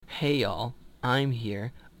Hey y'all, I'm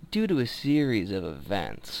here. Due to a series of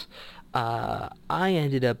events, I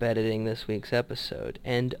ended up editing this week's episode,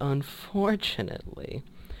 and unfortunately,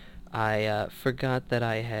 I forgot that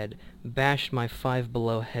I had bashed my Five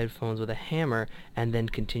Below headphones with a hammer and then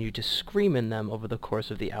continued to scream in them over the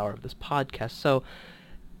course of the hour of this podcast. So,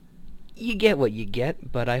 you get what you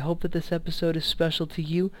get, but I hope that this episode is special to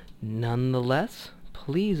you. Nonetheless,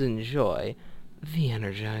 please enjoy the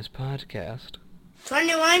Energized Podcast.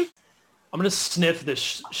 21. I'm gonna sniff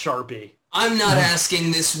this Sharpie. I'm not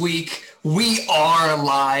asking this week. We are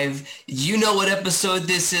live. You know what episode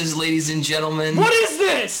this is, ladies and gentlemen. What is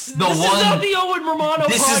this? The This one- is not the Owen Romano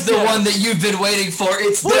This podcast. is the one that you've been waiting for.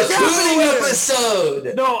 It's What the is happening coup here?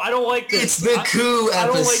 episode. No, I don't like this. It's the coup I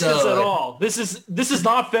don't like this at episode. all. This is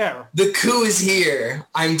not fair. The coup is here.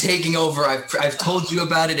 I'm taking over. I've told you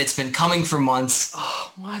about it. It's been coming for months.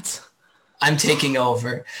 What? I'm taking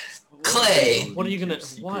over. Clay. What are you gonna?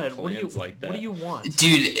 secret What? What do you? plans like that. What do you want?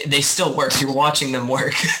 Dude, they still work. You're watching them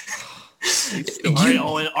work. All right,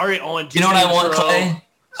 Owen. All right, Owen. You know what I want, intro. Clay?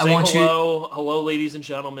 I Say want hello, ladies and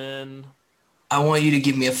gentlemen. I want you to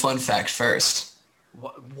give me a fun fact first.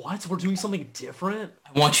 What? We're doing something different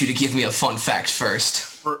I want you to give me a fun fact first.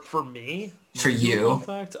 for me. For you. In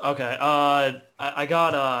fact, okay. I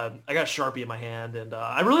got Sharpie in my hand, and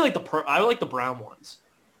I really like the brown ones.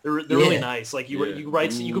 They're really Yeah. nice. Like you could Ooh.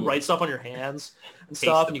 write stuff on your hands and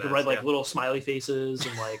stuff, and you could write like little smiley faces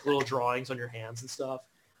and like little drawings on your hands and stuff.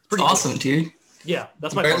 It's pretty Awesome, cool. dude. Yeah,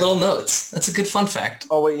 that's my Write fun little fact. notes. That's a good fun fact.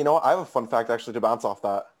 Oh wait, you know what? I have a fun fact actually to bounce off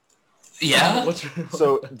that. Yeah? What's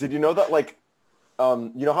So did you know that like,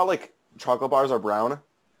 you know how like chocolate bars are brown?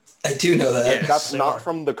 I do know that. Yeah. That's they not are.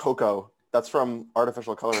 from the cocoa. That's from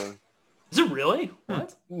artificial coloring. Is it really?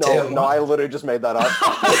 What? No, Damn. no, I literally just made that up.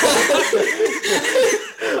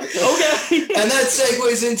 Okay. And that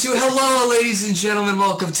segues into hello, ladies and gentlemen.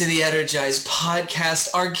 Welcome to the Energized Podcast.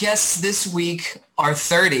 Our guests this week are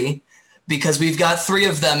 30 because we've got 3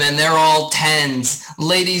 of them and they're all 10s.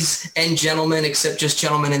 Ladies and gentlemen, except just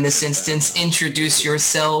gentlemen in this instance, introduce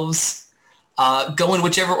yourselves. Go in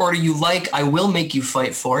whichever order you like. I will make you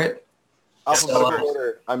fight for it. Alphabetical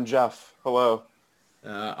order. I'm Jeff. Hello.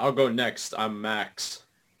 I'll go next. I'm Max.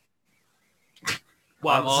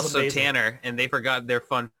 Wow, I'm this is also amazing. Tanner, and they forgot their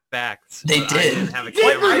fun facts. They but I did. didn't have a They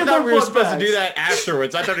I camera. forgot thought we were fun supposed to facts. do that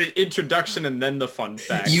afterwards. I thought an introduction and then the fun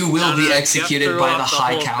fact. You will be Jeff executed threw by the off the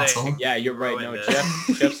High whole Council. thing. Yeah, you're right. No, Ruined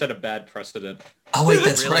it. Jeff set a bad precedent. Oh wait,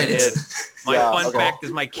 that's Really right. did. My Yeah, fun okay. fact is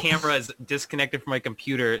my camera is disconnected from my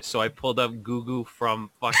computer, so I pulled up Gugu from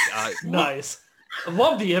Nice. I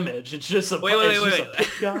love the image. It's just a Wait, it's wait. just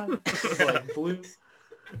a pink guy, like blue.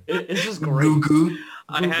 It's just great. Goo goo.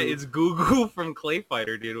 It's Gugu from Clay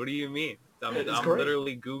Fighter, dude. What do you mean? I'm It's I'm great.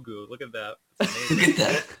 literally Gugu. Look at that. It's Look amazing. at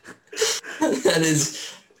that. That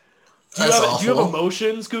is. Do you That's have, do you have awful.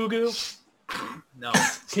 emotions, Gugu? No,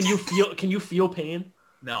 Can you feel pain?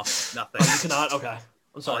 no, nothing. Oh, you cannot. Okay, I'm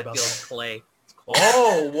All sorry I about feel that. is clay. It's cold.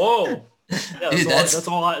 Oh, whoa. Yeah, Dude, that's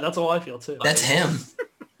all I feel too. That's him.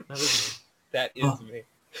 That is That is Oh. me.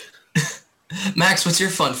 Max, what's your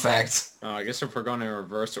fun fact? I guess if we're going in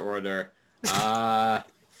reverse order, I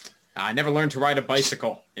never learned to ride a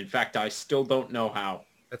bicycle. In fact, I still don't know how.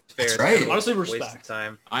 That's fair. That's right. Honestly, Waste of respect.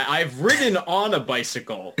 time. I've ridden on a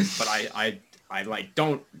bicycle, but I like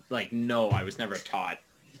don't like know. I was never taught.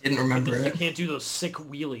 Didn't remember You it. can't do those sick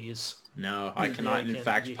wheelies. No, I Yeah, cannot. you In can't-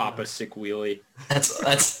 fact, you pop a cannot. sick wheelie.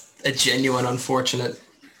 That's a genuine unfortunate.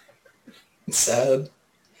 It's sad.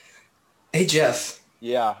 Hey Jeff,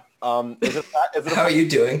 Yeah. how are you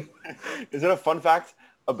doing? Is it a fun fact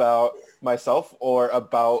about myself or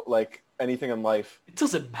about like anything in life? It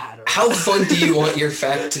doesn't matter. How fun do you want your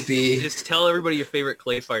fact to be? Just tell everybody your favorite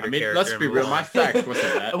Clay Fighter I mean, character. let's be and real. move My on. fact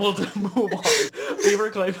wasn't that. We'll move on.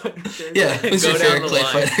 Favorite Clay Fighter character? Yeah, who's your Go down favorite the Clay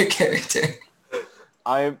line. Fighter character?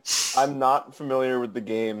 I'm not familiar with the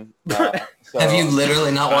game. So Have you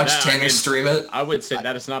literally not watched I Tanner mean- stream it? I would say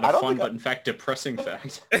that is not I a don't fun, think I- but in fact depressing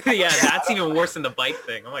fact. Yeah, that's even worse than the bike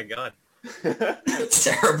thing. Oh my god. It's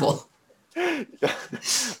terrible.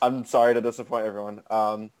 I'm sorry to disappoint everyone.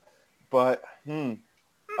 But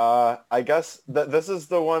I guess that this is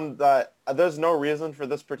the one that there's no reason for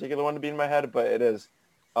this particular one to be in my head, but it is.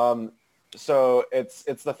 So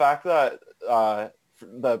it's the fact that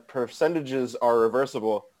the percentages are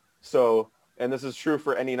reversible. So, and this is true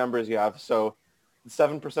for any numbers you have. So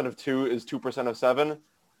 7% of 2 is 2% of 7,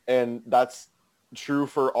 and that's true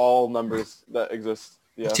for all numbers that exist.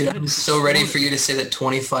 Yeah. Dude, I'm so ready for you to say that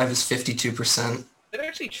 25 is 52%. Is that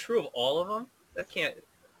actually true of all of them? That can't...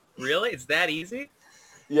 Really? It's that easy?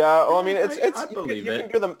 Yeah, well, I mean, it's I believe you it.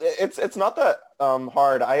 can do them. It's not that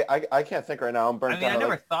hard. I can't think right now. I'm burnt I mean, I out.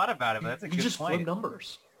 never thought about it, but that's a You good just flip point.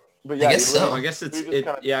 numbers. But I yeah, guess you so. Well, I guess you just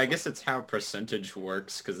kinda- I guess it's how percentage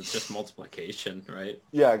works because it's just multiplication, right?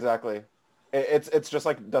 Yeah, exactly. It's just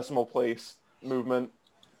like decimal place movement.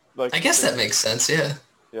 Like I guess that makes sense, yeah.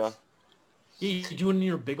 Yeah. You do it in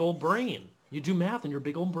your big old brain. You do math in your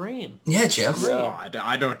big old brain. Yeah, Jeff. Yeah. Oh,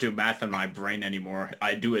 I don't do math in my brain anymore.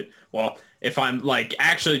 I do it, well, if I'm like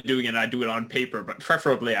actually doing it, I do it on paper, but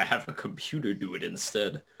preferably I have a computer do it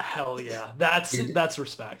instead. Hell yeah. That's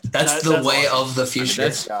respect. That's the way of the future.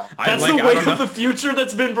 That's, Yeah. That's like, the I way don't of know. the future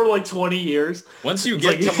that's been for like 20 years. Once you It's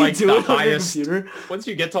get like, to like do the it on your highest, computer. once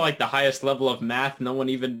you get to like the highest level of math, no one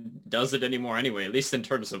even does it anymore anyway, at least in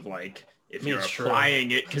terms of like, if you're It's true.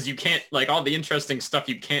 applying it, because you can't, like all the interesting stuff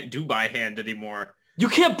you can't do by hand anymore. You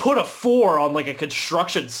can't put a 4 on like a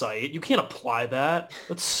construction site. You can't apply that.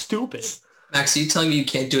 That's stupid. Max, are you telling me you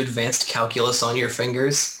can't do advanced calculus on your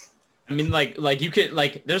fingers? I mean, like you can,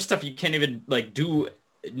 like, there's stuff you can't even like do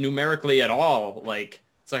numerically at all. Like,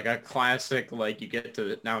 it's like a classic, like you get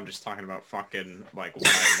to, now I'm just talking about fucking like what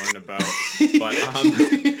I learned about, but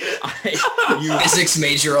Physics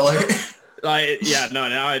major alert. yeah, no,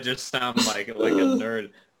 now I just sound like a nerd.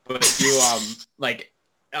 But you like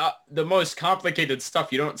the most complicated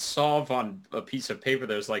stuff you don't solve on a piece of paper.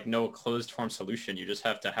 There's like no closed form solution. You just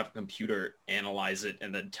have to have a computer analyze it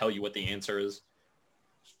and then tell you what the answer is.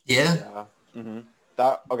 Yeah. Yeah. Mm-hmm.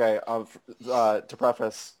 That okay. To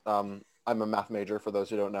preface, I'm a math major for those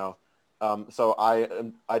who don't know. So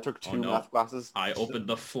I took two no. math classes. I opened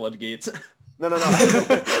the floodgates. No.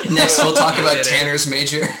 Next, we'll talk about Tanner's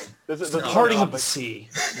major. This is on Parting of the topic. sea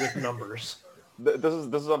with numbers. This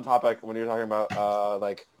is on topic when you're talking about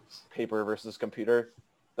like paper versus computer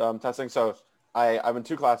testing. So I'm in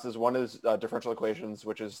two classes. One is differential equations,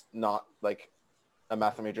 which is not like a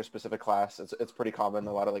math major specific class. It's pretty common.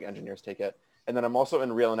 A lot of like engineers take it. And then I'm also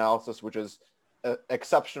in real analysis, which is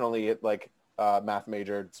exceptionally like math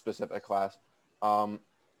major specific class. In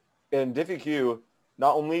DiffyQ,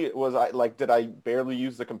 not only was I like, did I barely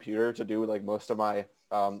use the computer to do like most of my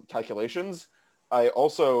calculations, I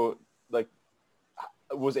also like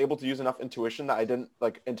was able to use enough intuition that I didn't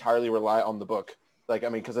like entirely rely on the book. Like, I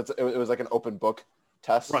mean, because it was like an open book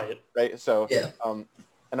test, right? So, Yeah.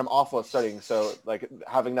 And I'm awful at studying, so like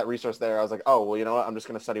having that resource there, I was like, oh, well, you know what? I'm just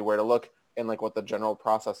gonna study where to look and like what the general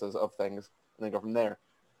processes of things, and then go from there.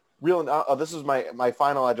 This is my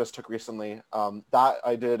final I just took recently. That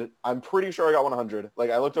I did. I'm pretty sure I got 100. Like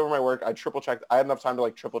I looked over my work, I triple checked. I had enough time to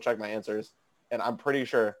like triple check my answers, and I'm pretty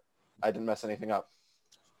sure I didn't mess anything up.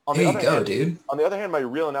 There you go, dude. On the other hand, my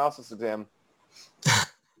real analysis exam,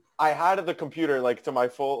 I had the computer like to my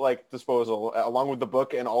full like disposal along with the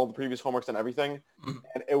book and all the previous homeworks and everything,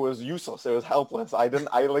 and it was useless. It was helpless. I ended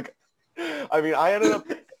up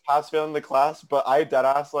pass failing the class, but I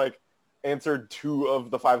deadass like answered 2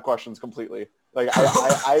 of the 5 questions completely. Like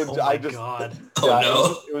I just God. Oh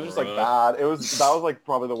no. it was just like bad. That was like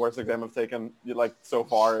probably the worst exam I've taken like so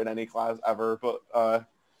far in any class ever. But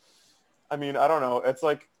I mean, I don't know. It's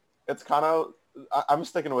like it's kind of I'm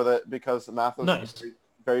sticking with it because math is Nice. very,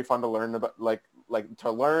 very fun to learn about, like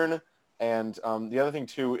to learn. And the other thing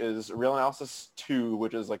too is Real Analysis 2,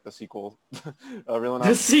 which is like the sequel. Real The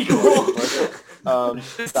Analysis. sequel.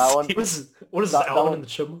 That one. What is That Alvin one- and the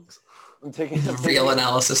Chipmunks? I'm taking Real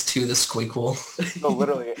analysis to the squeakquel. So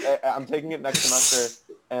literally, I'm taking it next semester,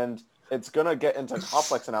 and it's gonna get into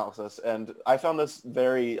complex analysis. And I found this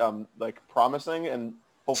very like promising, and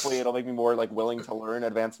hopefully it'll make me more like willing to learn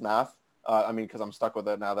advanced math. I mean, because I'm stuck with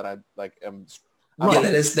it now that I like am. Yeah,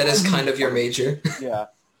 that is kind of your major. Yeah,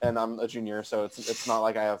 and I'm a junior, so it's not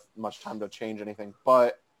like I have much time to change anything.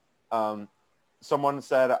 But someone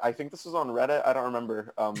said, I think this was on Reddit, I don't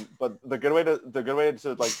remember, but the good way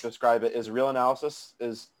to like describe it is real analysis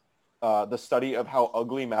is the study of how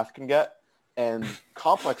ugly math can get, and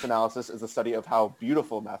complex analysis is the study of how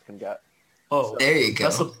beautiful math can get. Oh, There you go.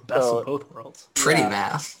 That's the best So- of both worlds. Pretty Yeah.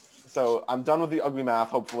 math. So I'm done with the ugly math,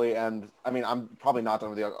 hopefully, and I mean, I'm probably not done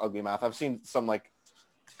with the ugly math. I've seen some like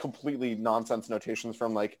completely nonsense notations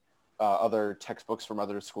from like other textbooks from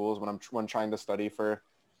other schools when trying to study for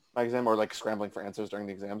my exam or like scrambling for answers during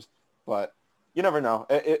the exams. But you never know.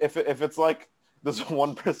 If it's like this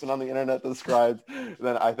one person on the internet described,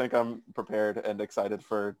 then I think I'm prepared and excited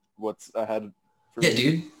for what's ahead. For Yeah, me.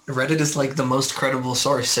 dude. Reddit is like the most credible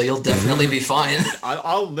source, so you'll definitely be fine.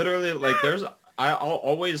 I'll literally like I'll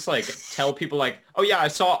always like tell people like, oh yeah, I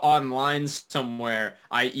saw online somewhere,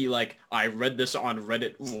 i.e. like I read this on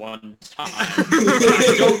Reddit one time.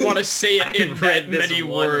 I don't want to say it in that many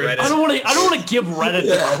words. I don't want to give Reddit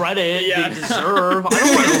the credit they deserve. I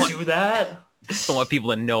don't want to do that. I don't want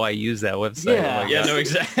people to know I use that website. Yeah. Oh my Yeah, God. no,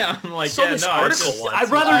 exactly. I'm like, Saw yeah, this no, article it's just, once. I'd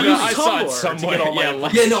rather use I saw it Tumblr to somewhere. get all my Yeah,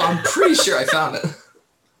 like, Yeah, no, I'm pretty sure I found it.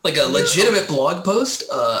 Like a legitimate blog post.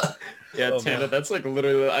 yeah, Tana, that's like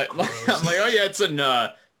literally. I'm like, oh yeah, it's an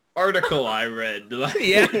article I read. Like,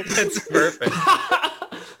 Yeah, that's perfect.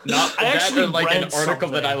 not I that actually or like an read article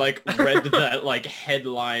that I something. like read that like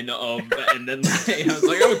headline of, and then like, I was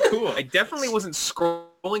like, oh cool. I definitely wasn't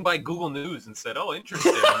scrolling by Google News and said, "Oh,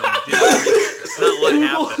 interesting." And then that's not what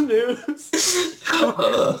happened. News.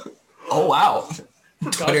 Oh wow.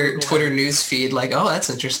 Twitter Google. news feed. Like, oh, that's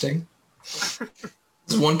interesting.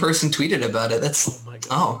 This one person tweeted about it. That's Oh my God.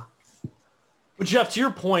 oh. But Jeff, to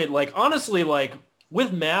your point, like honestly, like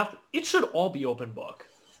with math, it should all be open book.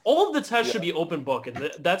 All of the tests should be open book,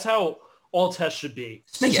 and that's how all tests should be.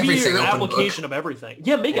 make It should be everything your open book. application of everything.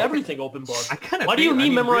 Yeah, make everything open book. I kind of. Why do you need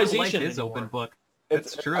real life memorization is anymore? open book.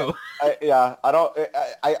 That's true. I don't.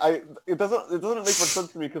 It doesn't make much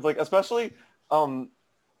sense to me because like especially,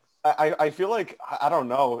 I feel like I don't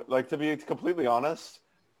know. Like to be completely honest,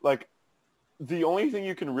 like the only thing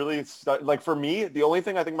you can really study, like for me, the only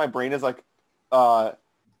thing I think my brain is like,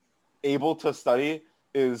 able to study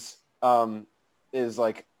is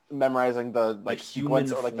like memorizing the like human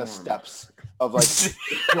sequence or like the form. steps of like.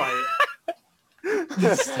 Right.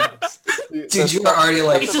 Dude, you are already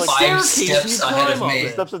like It's a 5 staircase, steps you ahead climb of up me.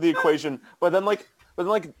 it. steps of the equation. But then like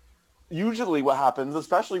usually what happens,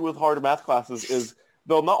 especially with hard math classes, is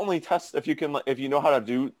they'll not only test if you know how to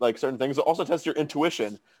do like certain things, they'll also test your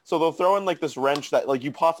intuition. So they'll throw in like this wrench that like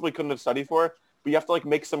you possibly couldn't have studied for, but you have to like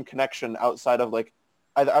make some connection outside of like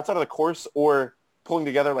either outside of the course or pulling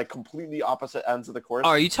together like completely opposite ends of the course. Oh,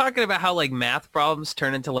 are you talking about how like math problems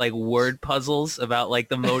turn into like word puzzles about like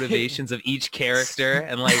the motivations of each character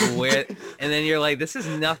and like where, and then you're like, this has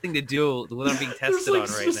nothing to do with what I'm being There's tested like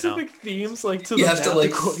on right now. specific themes like to You the have to, math like,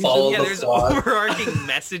 equation. follow Yeah, the there's plot. overarching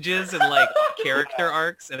messages and like character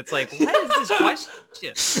arcs, and it's like, what is this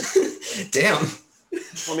question? Damn.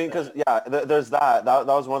 I mean, because there's that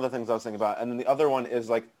was one of the things I was thinking about, and then the other one is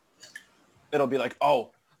like, it'll be like,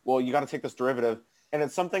 oh, well, you got to take this derivative, and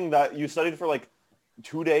it's something that you studied for like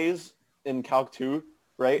 2 days in Calc 2,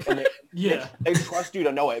 right? And Yeah. they trust you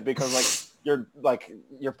to know it because your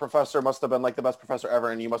professor must have been like the best professor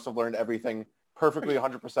ever, and you must have learned everything perfectly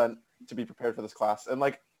 100% to be prepared for this class. And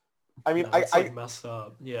like, I mean, No, it's, I like, messed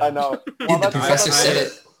up. Yeah. I know. Dude, the professor said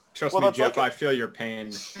it. Trust Well, me, that's Jeff, like I feel your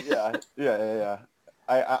pain. Yeah.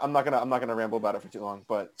 I'm not gonna ramble about it for too long,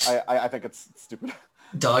 but I think it's stupid.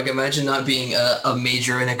 Dog, imagine not being a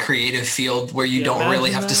major in a creative field where you Yeah, don't really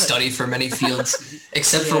imagine have to that. study for many fields,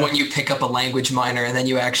 except for Yeah. when you pick up a language minor and then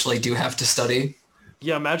you actually do have to study.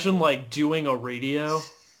 Yeah, imagine like doing a radio.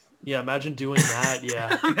 Yeah, imagine doing that.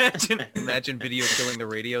 Yeah. Imagine video killing the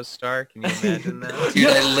radio star. Can you imagine that? Dude,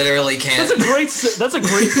 I literally can't. That's a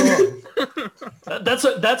great song.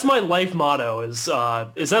 That's my life motto. Is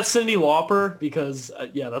that Cyndi Lauper? Because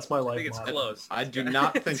yeah, that's my I life think it's motto. close. I do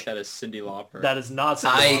not think that is Cyndi Lauper. That is not Cyndi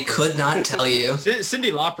I Lauper. could not tell you.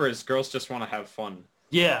 Cyndi Lauper is Girls Just Want to Have Fun.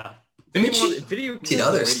 Yeah. I mean, she Video did Kill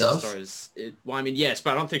other the Radio stuff. Stars. Well, I mean, yes,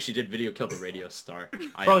 but I don't think she did Video Kill the Radio Star.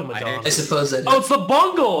 Probably Madonna. I suppose that Oh, it's the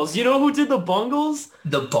Bungles. You know who did the Bungles?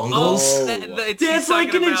 the Bungles. Oh. It's Dance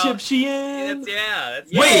like an Egyptian.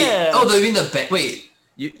 That's Wait. Yeah. Oh, they mean the wait.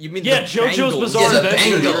 You mean Yeah, the JoJo's Bangles. Bizarre Yeah, the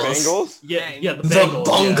Adventure. Bangles. Bangles? Yeah, the The Bungles.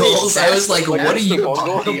 Bungles. I was like, Like, what are that's you the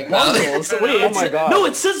Bungles? talking about? Bungles. Wait, Oh my God. No,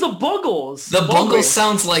 it says the Bungles. The Bungles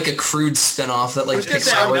sounds like a crude spin-off that like was gonna Pixar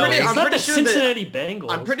say, I'm would pretty- make. It's I'm not the pretty sure that- Cincinnati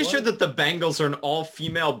Bengals. I'm pretty What? sure that the Bangles are an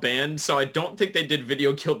all-female band, so I don't think they did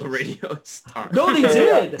Video Kill the Radio Star. No, they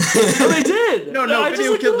did. No, they did. No, I just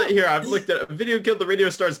Video looked Killed it up. Here, I've looked at Video Killed the Radio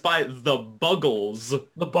Stars by the Buggles,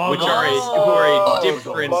 The Bungles. which are who are a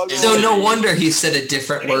different. Buggles. So no wonder he said a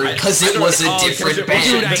different word because it was a Oh, different dude,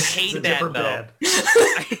 band. I It's hate a that different though.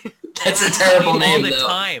 band. That's a terrible all name the though.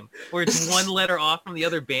 time, where it's one letter off from the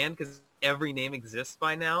other band because every name exists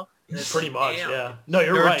by now. And it's Pretty like, much, damn. yeah. No,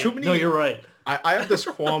 you're There are right. too many- No, you're right. I have this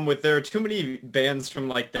qualm with there are too many bands from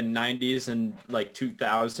like the 90s and like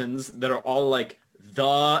 2000s that are all like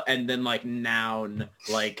the and then like noun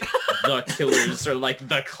like the Killers or like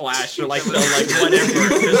the Clash or like the like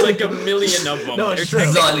whatever. There's like a million of them. No, They're it's true.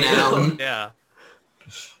 The technically- noun. Yeah.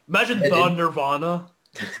 Imagine Yeah, the dude. Nirvana.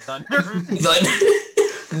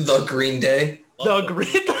 The Green Day.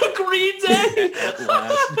 The Green Day. At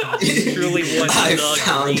last. Truly was I the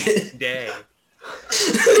found great it. day.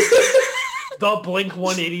 The Blink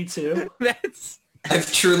 182. That's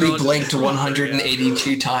I've truly blinked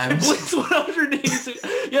 182 times. Blink 182.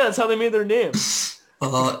 Yeah, that's how they made their name.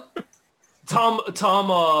 Uh,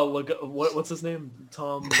 what's his name?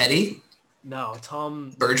 Tom. Petty? No,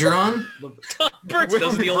 Tom. Bergeron? Bert's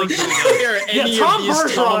does the only thing. Yeah, Tom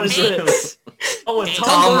Bergeron is it. Oh, and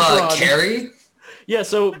Tom Bergeron. Carey? Yeah,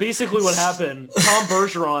 so basically what happened, Tom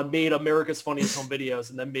Bergeron made America's Funniest Home Videos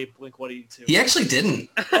and then made Blink 182. He actually didn't.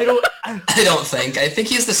 I don't think. I think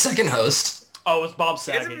he's the second host. Oh, it was Bob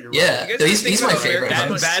Saget. You're right. Yeah, You guys he's my think favorite about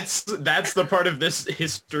host. That's the part of this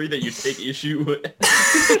history that you take issue with.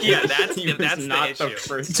 Yeah, that's He was that's not the the issue.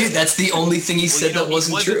 first. Dude, that's the only thing he said that he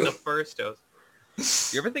wasn't true. the first host.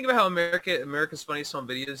 You ever think about how America's Funniest Home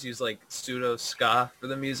Videos use like pseudo ska for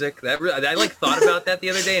the music? I like thought about that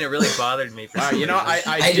the other day, and it really bothered me. For some You know, reason.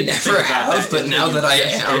 I didn't never think about have, that but now until that I you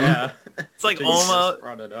just- am. Yeah. It's like Until you just almost.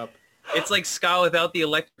 brought it up. It's like ska without the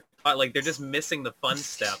electric. Like they're just missing the fun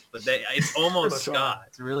step, but it's almost Pretty much ska.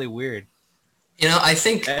 It's really weird. You know, I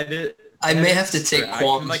think I may have to take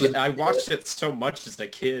qualms with... I watched it so much as a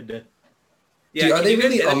kid. Yeah, Dude, are can they you guys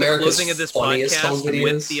really edit the America's closing of this Funniest Home podcast with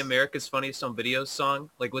Videos? the America's Funniest Home Videos song,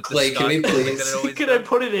 like with the Like, ska can we music please? that it always Can I does?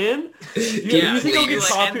 put it in? Do Yeah, you think I'll maybe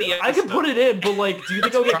get like end the copyright? I can put it in, but like, do you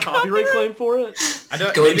think I'll get copyright claim for it? I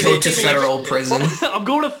don't, Go maybe to they- federal prison. I'm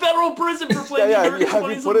going to federal prison for playing Yeah, the America's have you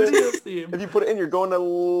Funniest put Home it- Videos theme. If you put it in, you're going to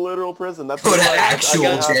literal prison. That's Go to what I actual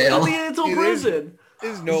gotta have it. jail. I think it's a Dude, prison.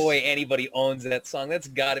 There's no way anybody owns that song. That's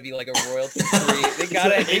got to be like a royalty free. They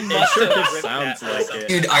gotta. They It must sure have ripped sounds that like song. it.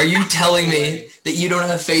 Dude, are you telling me that you don't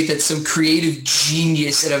have faith that some creative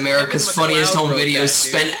genius at America's Kevin Funniest MacLeod Home wrote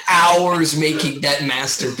Videos that, dude. spent hours making that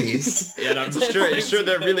masterpiece? Yeah, and I'm sure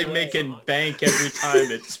they're really making bank every time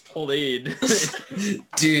it's played.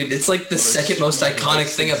 Dude, it's like the second most iconic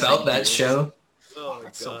thing about that show. Oh my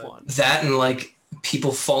So God. fun. That and like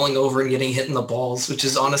people falling over and getting hit in the balls, which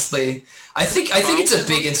is honestly, I think it's a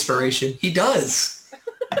big inspiration. He does.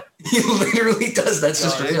 He literally does. That's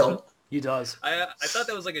just real. He does. I thought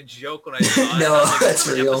that was like a joke when I saw it. No, I was like, that's this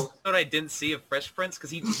is an real. episode I didn't see of Fresh Prince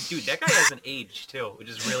because dude, that guy hasn't aged too, which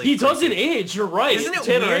is really. He freaky. doesn't age. You're right. Isn't it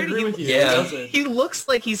Tanner, I weird? agree with you. Yeah. He doesn't. He looks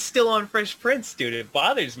like he's still on Fresh Prince, dude. It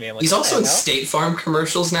bothers me. I'm like, He's what also the in hell? State Farm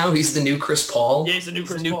commercials now. He's the new Chris Paul. Yeah, he's a new He's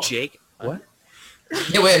Chris the new Paul. Jake. What?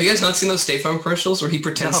 Yeah, wait, have you guys not seen those State Farm commercials where he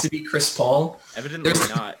pretends to be Chris Paul? Evidently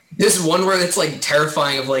not. There's one where it's like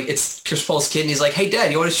terrifying of like, it's Chris Paul's kid and he's like, hey dad,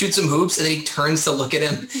 you want to shoot some hoops? And then he turns to look at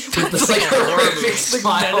him with this like horrific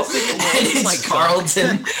smile. And it's Like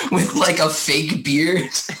Carlton with like a fake beard.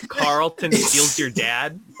 Carlton steals your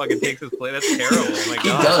dad. Fucking takes his play. That's terrible. Oh my He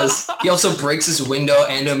God. does. He also breaks his window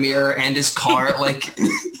and a mirror and his car. Like,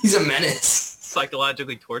 he's a menace.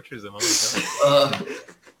 Psychologically tortures him. Oh my God.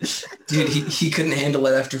 Dude, he couldn't handle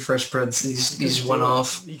it after Fresh Prince. He just went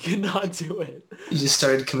off. He could not do it. He just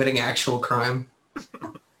started committing actual crime.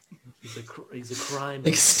 He's a crime.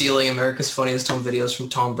 Like stealing America's Funniest Home Videos from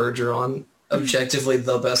Tom Bergeron. Objectively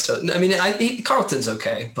the best host. I mean, Carlton's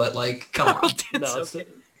okay, but like, come on. No, it's,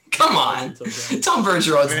 Come on. it's okay. Tom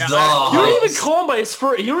Bergeron's Yeah, the You don't even host. call him by his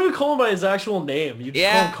first. You don't even call him by his actual name. You just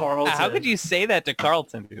call him Carlton. How could you say that to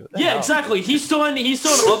Carlton, dude? What the Yeah, hell? exactly. He's done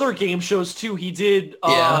other game shows too. He did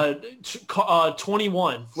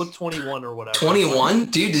 21, Flip 21 or whatever. 21?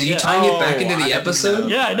 Dude, did you Yeah. tying it back Oh, into I the didn't episode? know.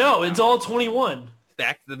 Yeah, I know. It's all 21.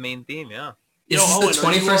 Back to the main theme, yeah. This Yo, is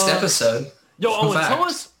Owen, the 21st are you, episode. Yo, Fun Owen,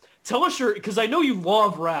 fact. tell us your, because I know you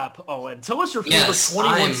love rap, Owen. Tell us your favorite Yes,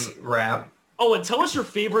 21. I'm rap. Owen, tell us your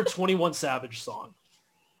favorite 21 Savage song.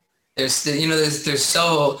 There's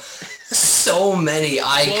so many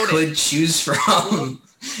I Float it. could choose from.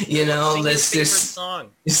 You know, Sing your favorite there's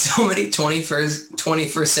song. so many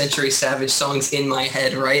 21st century Savage songs in my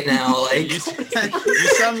head right now. Like, You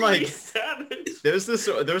sound like Savage. there was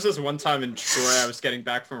this one time in Troy. I was getting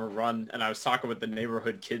back from a run and I was talking with the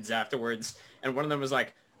neighborhood kids afterwards, and one of them was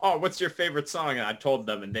like, "Oh, what's your favorite song?" And I told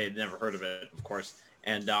them, and they'd never heard of it, of course.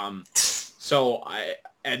 And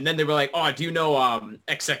and then they were like, "Oh, do you know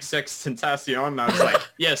XXX Tentacion?" And I was like,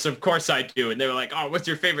 "Yes, of course I do." And they were like, "Oh, what's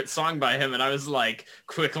your favorite song by him?" And I was like,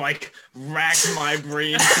 quick, like, rack my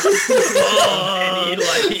brain.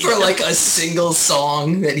 for like a single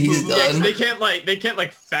song that he's Yeah, 'cause done. they can't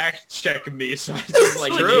like fact check me, so I just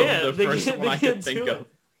like True. named the They first can't- one I they could can't think do of,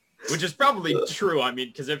 which is probably true. I mean,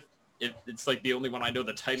 because if it's like the only one I know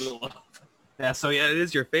the title of. Yeah, so yeah, it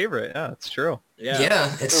is your favorite. Yeah, it's true.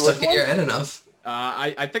 Yeah, it's stuck in your head enough.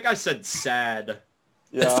 I think I said sad.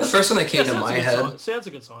 That's the Yeah. first one that came to Sad's a my good head. song. Sad's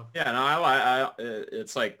a good song. Yeah, no, I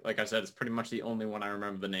it's like I said, it's pretty much the only one I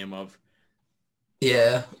remember the name of.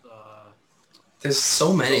 Yeah. There's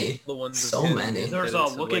so many. The ones So in- many. There's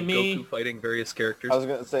credits of, Look at Me. Goku fighting various characters. I was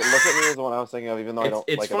gonna say, Look at Me is the one I was thinking of, even though I don't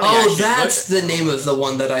It's like it. funny, Oh, actually, that's look- the name of the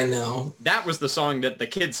one that I know. That was the song that the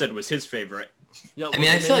kid said was his favorite. Yeah, I mean,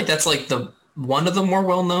 I feel like that's like the one of the more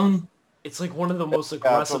well-known. it's like one of the most Yeah,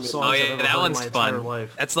 aggressive it's songs Oh I've yeah, ever that heard in one's my entire fun.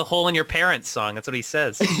 life. That's the Hole in Your Parents song. That's what he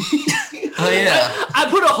says. Oh yeah, I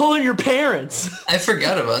put a hole in your parents. I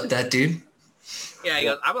forgot about that, dude. Yeah, he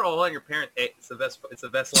goes, "I'm gonna hole in your parents." Hey, it's the best line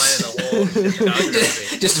in the whole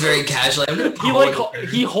discography. Just very casually. I'm gonna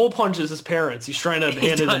He hole punches his parents. He's trying to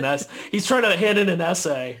hand in an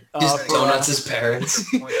essay. just for, donuts his parents.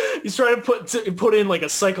 he's trying to put in like a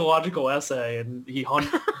psychological essay, and he hole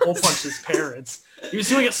punched his parents. He was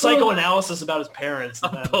doing a psychoanalysis about his parents.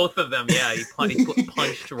 And then, Both of them, yeah. He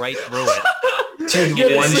punched right through it. Dude,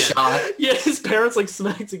 Yeah, one yeah. shot. yeah, his parents like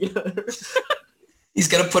smacked together. He's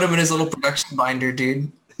got to put him in his little production binder,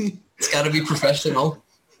 dude. It's got to be professional.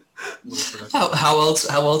 How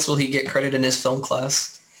else will he get credit in his film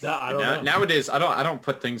class? I don't know. Nowadays, I don't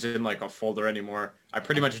put things in like a folder anymore. I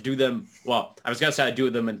pretty much do them. Well, I was gonna say I do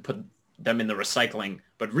them and put them in the recycling,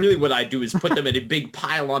 but really what I do is put them in a big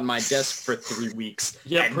pile on my desk for 3 weeks,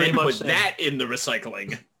 Yeah, and pretty then much put same. that in the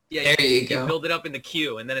recycling. Yeah, There you go. build it up in the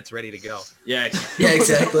queue, and then it's ready to go. Yeah, Yeah,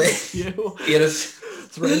 exactly. You, You gotta-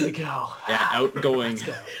 it's ready to go. yeah, outgoing. Let's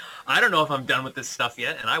go. I don't know if I'm done with this stuff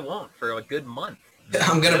yet, and I won't for a good month.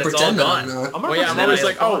 I'm gonna But it's pretend all that I'm gone. not. I'm gonna Well, yeah, I'm pretend always I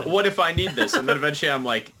like, have oh, fun. what if I need this? And then eventually I'm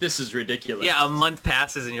like, this is ridiculous. Yeah, a month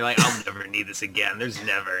passes, and you're like, I'll never need this again. There's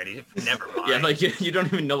never any, never mind. Yeah, like you don't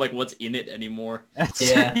even know like what's in it anymore.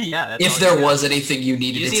 Yeah. yeah. That's If all there you got. was anything you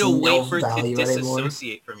needed, You just it's need to no wait for it to value anymore.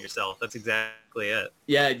 disassociate from yourself. That's exactly it.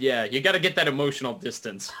 Yeah, you got to get that emotional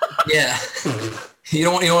distance. Yeah. you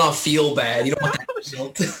don't want to feel bad. You don't want that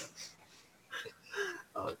guilt.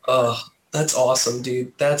 Oh, that's awesome,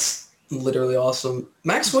 dude. That's literally awesome.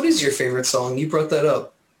 Max, what is your favorite song? You brought that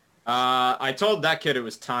up. I told that kid it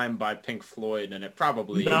was Time by Pink Floyd, and it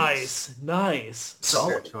probably is. Nice.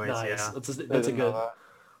 Solid. Choice, Nice. yeah. That's I a didn't know good. that.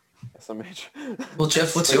 SMH. Well,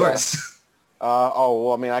 Jeff, what's But yeah. yours?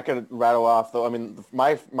 Well, I mean, I could rattle off though. I mean,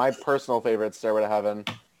 my personal favorite, Stairway to Heaven,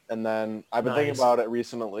 and then I've been thinking Nice. about it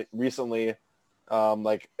recently,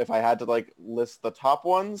 like if I had to like list the top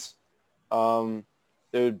ones,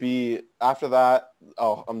 it would be after that.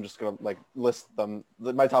 Oh, I'm just gonna like list them,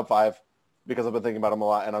 my top 5, because I've been thinking about them a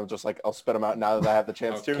lot, and I'm just like I'll spit them out now that I have the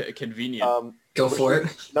chance to. Okay, convenient. Go for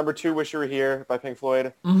it. Number 2, Wish You Were Here by Pink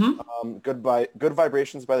Floyd. Mm-hmm. Good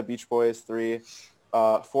Vibrations by the Beach Boys. 3,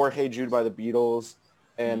 4, Hey Jude by the Beatles,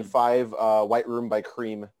 and 5, White Room by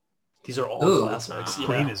Cream. These are all Ooh. classics. Yeah.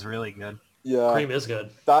 Cream is really good. Yeah, Cream is good.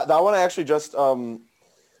 that one I actually just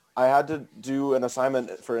I had to do an assignment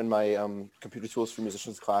in my computer tools for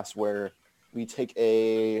musicians class where we take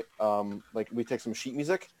we take some sheet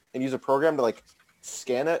music and use a program to like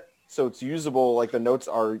scan it so it's usable, like the notes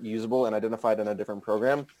are usable and identified in a different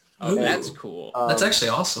program. Oh, that's cool. That's actually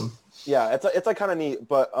awesome. Yeah, it's like kind of neat,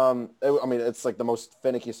 but I mean it's like the most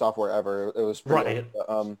finicky software ever. It was pretty Right.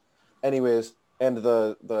 old, but, anyways, and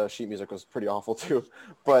the sheet music was pretty awful too.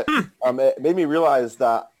 But it made me realize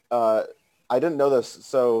that I didn't know this.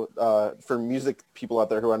 So for music people out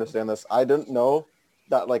there who understand this, I didn't know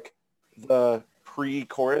that like the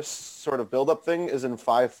pre-chorus sort of build-up thing is in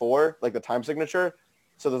 5/4, like the time signature.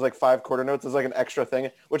 So there's like 5 quarter notes. There's like an extra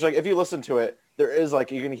thing, which like if you listen to it, there is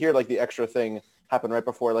like you can hear like the extra thing happen right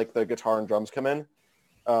before like the guitar and drums come in,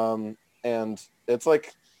 and it's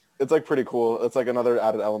like pretty cool. It's like another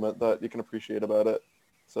added element that you can appreciate about it.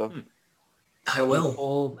 So I will.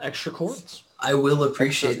 All extra chords. I will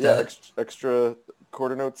appreciate extra, yeah, that. extra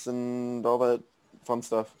quarter notes and all that fun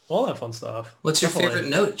stuff. All that fun stuff. What's your Definitely. favorite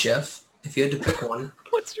note, Jeff? If you had to pick one.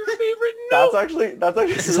 What's your favorite That's note? actually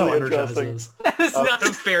This is how really Energize interesting. is. That is not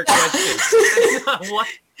a fair question. That's not what.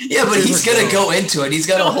 Yeah, but he's gonna go into it. He's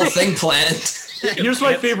got a whole thing planned. Here's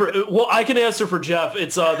my favorite. Well, I can answer for Jeff.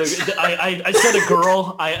 It's I said a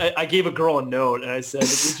girl. I gave a girl a note and I said,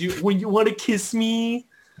 when you want to kiss me?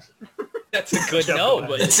 That's a good note,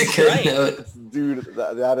 but It's a good right. note. Dude,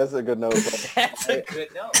 that is a good note. That's a good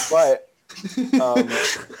note. But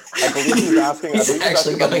I believe he's asking. He's I believe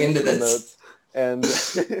actually about going into musical this. notes. And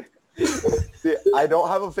see, I don't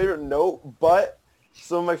have a favorite note, but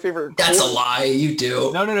some of my favorite. That's a chords- lie. You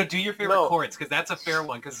do. No. Do your favorite No. chords, because that's a fair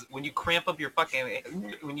one. Because when you cramp up your hand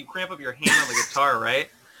on the guitar, right?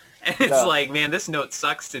 And it's Yeah. like, man, this note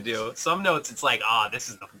sucks to do. Some notes, it's like, this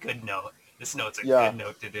is a good note. This note's a Yeah. good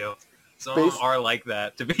note to do. Some of them are like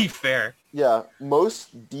that. To be fair. Yeah,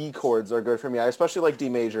 most D chords are good for me. I especially like D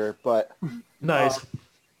major, but Nice.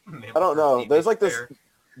 Man, I don't know. to There's be like this. fair.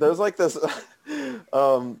 There's like this.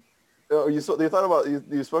 you thought about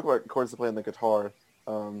you spoke about chords to play on the guitar.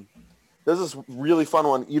 There's this really fun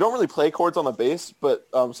one. You don't really play chords on the bass, but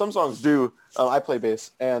some songs do. I play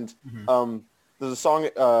bass, and there's a song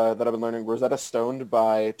that I've been learning, Rosetta Stoned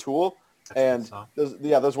by Tool, and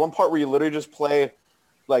there's one part where you literally just play,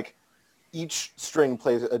 like, each string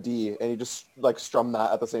plays a D, and you just like strum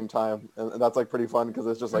that at the same time, and that's like pretty fun because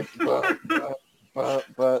it's just like,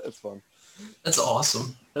 but it's fun. That's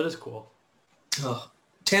awesome. That is cool. Oh.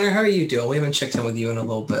 Tanner, how are you doing? We haven't checked in with you in a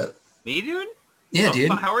little bit. Me, dude? Yeah, Oh,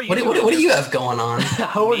 dude. how are you What do you have going on?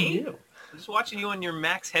 How are Me? you? I'm just watching you in your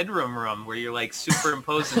Max Headroom room where you're like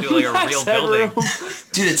superimposed into like a real building.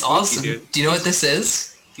 Dude, it's awesome. dude. Do you know what this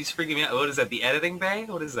is? He's freaking me out. What is that? The editing bay?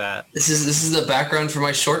 What is that? This is the background for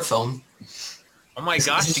my short film. Oh my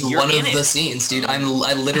gosh, This is dude, you're one in of the it. scenes, dude. I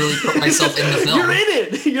literally put myself in the film. You're in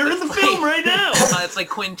it. You're in the film right now. It's like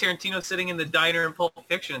Quentin Tarantino sitting in the diner in Pulp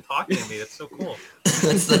Fiction and talking to me. That's so cool.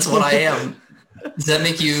 That's what I am. Does that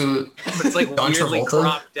make you But it's like John weirdly Travolta?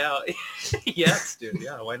 cropped out. Yes, dude.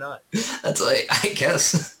 Yeah, why not? That's like, I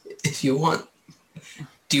guess, if you want.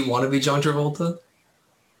 Do you want to be John Travolta?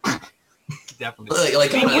 Definitely.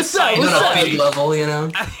 Like on What's up? a big level, you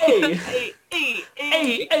know? Hey.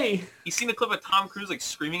 Hey. You seen the clip of Tom Cruise like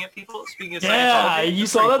screaming at people? Speaking of Yeah, Scientology? you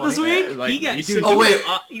That's saw pretty that this funny. week? Like, He got, you dude, should- Oh, wait.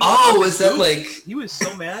 he Oh, was is that like... He was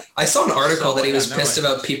so mad. I saw an article that he was I know pissed it.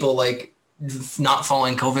 about people, like, not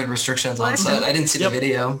following COVID restrictions on set. I didn't see the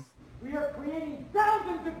video. We are creating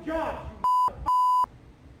thousands of jobs, you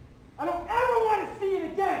I don't ever want to see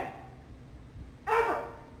it again. Ever.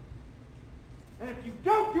 And if you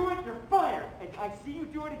don't do it, you're fired. And I see you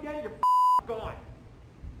do it again, you're gone.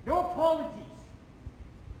 No apologies.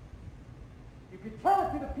 You can tell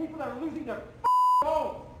it to the people that are losing their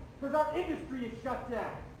homes because our industry is shut down.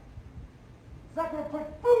 It's not going to put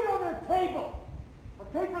food on their table or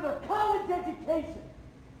pay for their college education.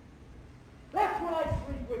 That's what I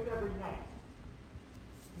sleep with every night.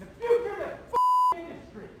 In the future of the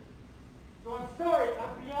industry. So I'm sorry,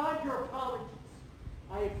 I'm beyond your apologies.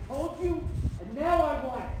 I have told you, and now I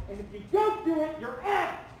want it. And if you don't do it, you're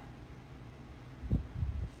out.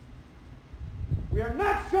 We are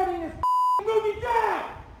not shutting this movie down.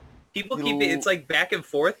 People keep it. It's like back and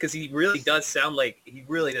forth because he really does sound like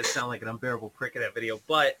an unbearable prick in that video.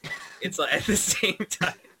 But it's like at the same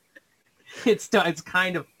time, it's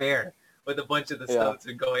kind of fair with a bunch of the stuff that's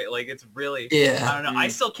been going. Like it's really. Yeah. I don't know. I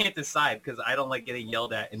still can't decide because I don't like getting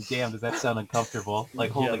yelled at. And damn, does that sound uncomfortable?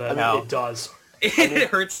 Like holy cow, it does. it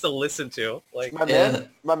hurts to listen to. Like My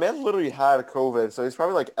man literally had COVID, so he's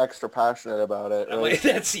probably like extra passionate about it. Right? like,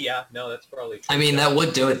 that's probably true. I mean, that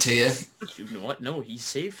would do it to you. You know what? No, he's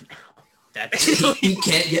safe now. He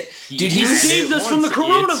can't get... Dude, He he was... saved us from the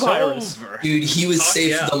coronavirus. Dude, he was safe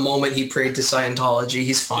yeah. the moment he prayed to Scientology.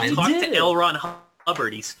 He's fine. Talk did. to L. Ron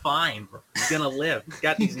Hubbard. He's fine, bro. He's gonna live. He's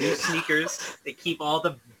got these new sneakers. They keep all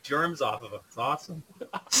the germs off of him. It's awesome.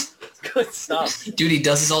 It's good stuff. Dude, he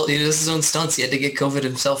does his own stunts. He had to get COVID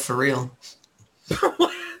himself for real.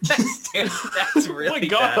 That's really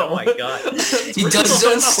God. bad. Oh my god. He does his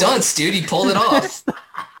own stunts, dude. He pulled it off.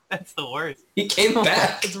 That's the worst. He came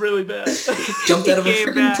back. It's really bad. Jumped out of a He came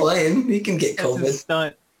freaking back. plane. He can get That's a COVID.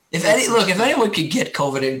 stunt. If anyone could get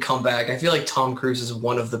COVID and come back, I feel like Tom Cruise is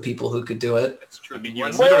one of the people who could do it. That's true. I mean, you're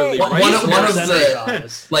One- literally One right. of the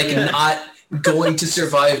Guys. like not going to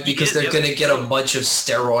survive because they're Yep. gonna get a bunch of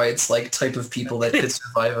steroids, like type of people that could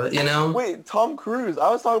survive it. You know? Wait, Tom Cruise. I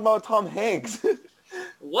was talking about Tom Hanks.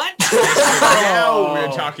 What? Now we're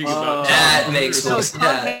talking about That Tom makes Cruise. more No, sense. Tom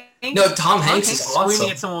Yeah. Hanks- No, Tom Hanks is Screaming awesome.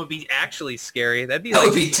 at someone would be actually scary. That'd be That like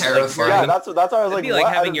would be terrifying. Yeah, that's why I was That'd like, be like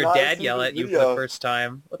what? I having did your not dad see yell this at you for video. the first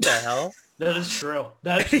time. What the hell? That is true.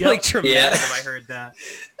 That That'd be yep. like traumatic Yeah. if I heard that.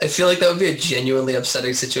 I feel like that would be a genuinely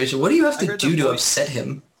upsetting situation. What do you have I to heard do the to voice. upset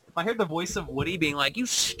him? If I heard the voice of Woody being like, "You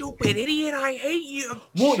stupid idiot, I hate you."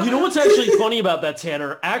 Well, you know what's actually funny about that,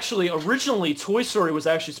 Tanner? Actually, originally, Toy Story was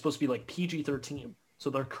actually supposed to be like PG-13. So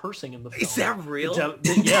they're cursing in the film. Is that real?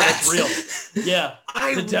 Yeah, that's real. Yeah.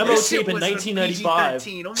 I The demo wish tape it in was a 1995.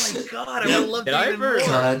 PG-13. Oh my god, Yeah. I would love Did to I even ever- more.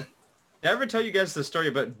 God. Did I ever tell you guys the story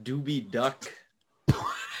about Doobie Duck?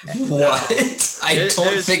 What? I don't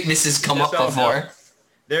There's- think this has come up there's- before.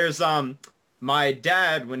 There's my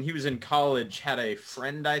dad when he was in college had a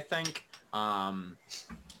friend, I think,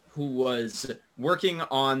 who was working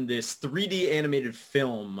on this 3D animated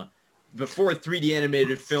film before 3D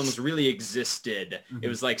animated films really existed. It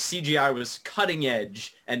was like CGI was cutting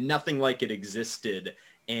edge and nothing like it existed.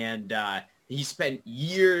 And he spent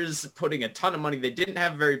years putting a ton of money. They didn't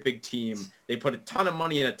have a very big team. They put a ton of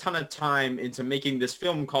money and a ton of time into making this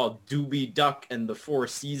film called Doobie Duck and the Four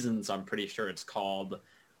Seasons, I'm pretty sure it's called,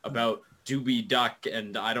 about Dooby Duck,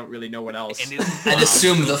 and I don't really know what else. I'd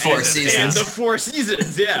assume the Four And Seasons. the Four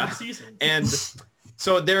Seasons, yeah. Four Seasons. And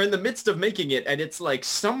so they're in the midst of making it, and it's like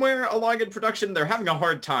somewhere along in production, they're having a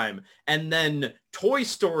hard time. And then Toy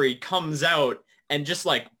Story comes out and just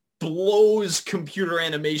like blows computer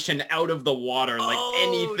animation out of the water. Like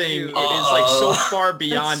anything. Dude. It is like so far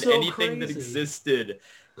beyond so anything that crazy. existed.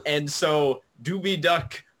 And so Dooby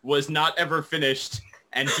Duck was not ever finished,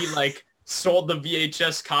 and he like sold the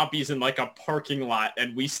VHS copies in like a parking lot,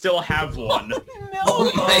 and we still have one.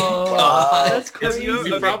 Oh my god. That's crazy.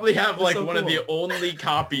 We probably have like so one of the cool. only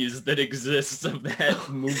copies that exists of that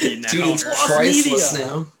movie now. Dude, it's Lost priceless media.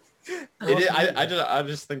 now. It is, I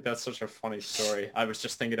just think that's such a funny story. I was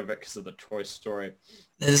just thinking of it because of the Toy Story.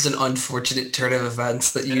 This is an unfortunate turn of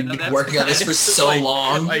events that you've been that's working on this for It's so like-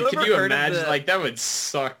 long. Like, You can ever you heard of imagine? the- Like, that would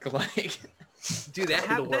suck. Like, Dude, that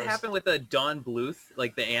worst. happened with Don Bluth,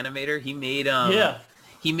 like the animator. He made Yeah.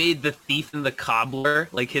 he made The Thief and the Cobbler,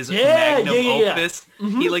 like his Yeah, magnum yeah. opus.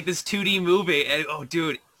 He like this 2D movie, and oh,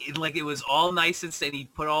 dude, it was all nice and he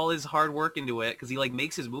put all his hard work into it because he like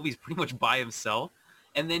makes his movies pretty much by himself.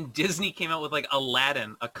 And then Disney came out with like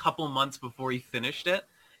Aladdin a couple months before he finished it,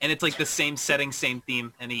 and it's like the same setting, same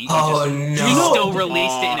theme, and he Oh, just, no. he still No.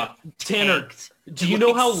 released it. And it Tanner, tanked. do you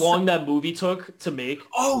know how Like, long that movie took to make?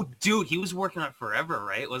 Oh, dude, he was working on it forever,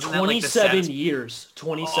 right? Wasn't that like the 27 saddest- years.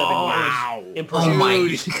 27 Oh, years. wow. In Oh my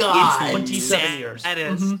production. god. 27 years. That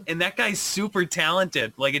is, and that guy's super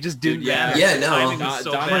talented. Like it just didn't Dude, yeah. matter. Yeah, The no. timing was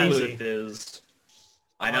so Don bad. crazy. Bluth is.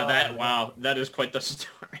 I know that. Wow, that is quite the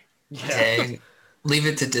story. Yeah. Dang. Leave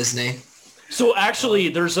it to Disney. So actually,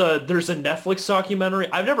 there's a Netflix documentary.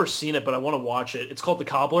 I've never seen it, but I want to watch it. It's called The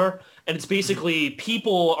Cobbler, and it's basically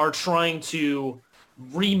people are trying to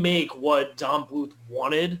remake what Don Bluth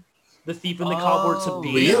wanted The Thief and the Cobbler to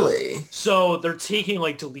be. Really? So they're taking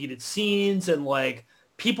like deleted scenes and like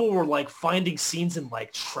people were like finding scenes in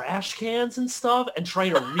like trash cans and stuff and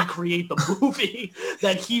trying to recreate the movie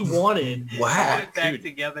that he wanted. Wow. Put it back Dude.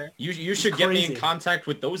 together. You should get me in Crazy. contact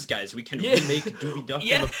with those guys. We can Yeah. remake Dooby Duck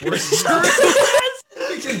Yeah. and the Four Seasons.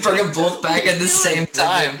 You can bring them both back at the same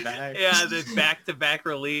time. Yeah, the back-to-back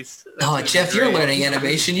release. Oh, Jeff, you're learning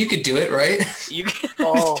animation. You could do it, right? You can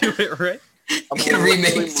Oh. do it right. I'm You can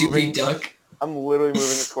remake literally Dooby moving- Duck. I'm literally moving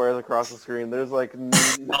the squares across the screen. There's like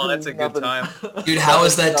Oh, that's a good time. Dude, how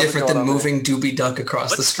is that Nothing different going than on there. moving Dooby Duck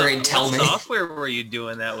across the screen? Tell me. What software were you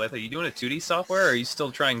doing that with? Are you doing a 2D software, or are you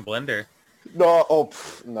still trying Blender? No,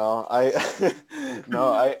 no.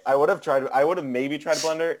 I would have tried. I would have maybe tried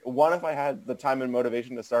Blender. One, if I had the time and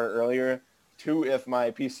motivation to start earlier. Two, if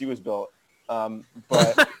my PC was built.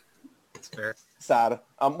 But That's fair. sad.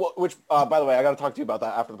 Which, by the way, I got to talk to you about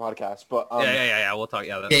that after the podcast. But Yeah. We'll talk.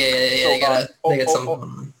 Yeah. Yeah, they got oh, something oh. going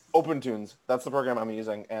on. OpenTunes. That's the program I'm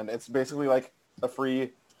using, and it's basically like a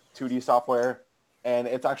free 2D software, and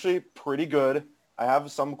it's actually pretty good. I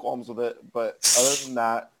have some qualms with it, but other than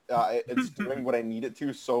that, it's doing what I need it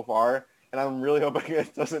to so far, and I'm really hoping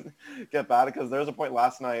it doesn't get bad because there was a point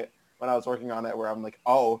last night when I was working on it where I'm like,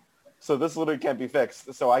 oh, so this literally can't be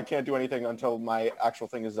fixed, so I can't do anything until my actual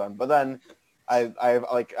thing is done. But then I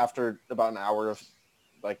like after about an hour of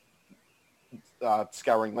like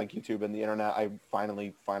scouring like YouTube and the internet, I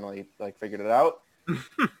finally like figured it out.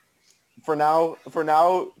 For now,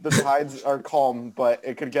 the tides are calm, but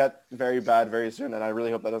it could get very bad very soon, and I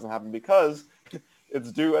really hope that doesn't happen because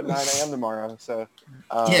it's due at 9 a.m. tomorrow. So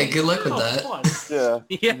Yeah, good luck with Oh, that. fun.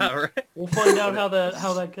 yeah. Yeah. Right. We'll find out how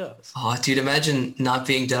that goes. Oh, dude, imagine not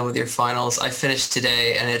being done with your finals. I finished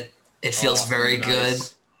today, and it feels very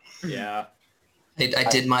Nice. Yeah. good. I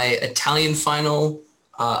did my Italian final.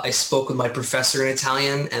 I spoke with my professor in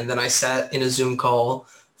Italian, and then I sat in a Zoom call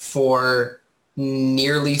for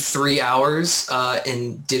nearly 3 hours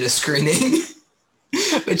and did a screening.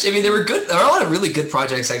 Which, I mean, they were good. There are a lot of really good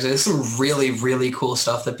projects, actually. There's some really, really cool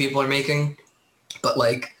stuff that people are making. But,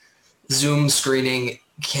 like, Zoom screening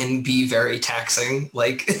can be very taxing,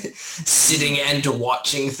 like sitting and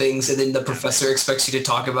watching things, and then the professor expects you to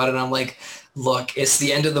talk about it. And I'm like, look, it's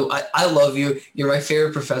the end of the, I love you. You're my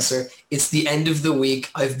favorite professor. It's the end of the week.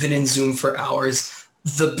 I've been in Zoom for hours.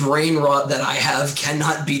 The brain rot that I have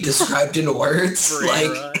cannot be described in words.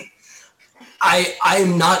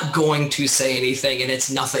 I'm not going to say anything, and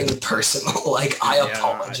it's nothing personal. Like, I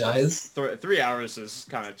apologize. 3 hours is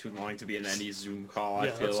kind of too long to be in any Zoom call.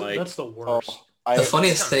 I feel like that's the worst. The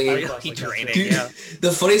funniest thing, Really draining. dude, Yeah.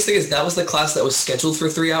 the funniest thing is that was the class that was scheduled for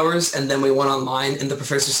 3 hours, and then we went online, and the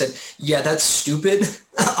professor said, "Yeah, that's stupid.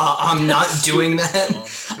 I'm not doing that.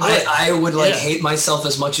 I would hate myself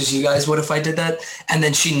as much as you guys would if I did that." And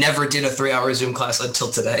then she never did a 3 hour Zoom class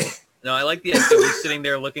until today. No, I like the idea. He's sitting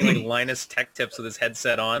there looking like Linus Tech Tips with his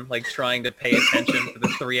headset on, like trying to pay attention for the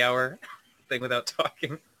 3-hour thing without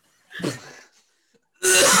talking.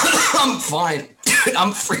 I'm fine. Dude, I'm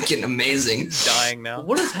freaking amazing. He's dying now.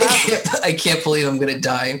 What is happening? I can't believe I'm gonna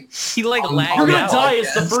die. He like lagged You're gonna out. die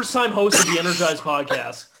as the first time host of the Energized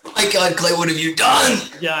podcast. My God, Clay, what have you done?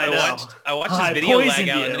 Yeah, I know. I watched I his video lag poisoned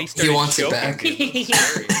out, you. and then he He started wants it choking. back.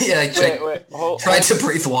 It's Yeah, I Wait, tried to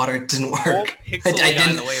breathe water. It didn't work. Pixel I got in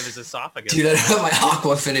didn't. the way of his esophagus. Dude, I have my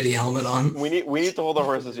Aqua Affinity helmet on. We need to hold our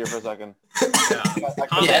horses here for a second. Yeah.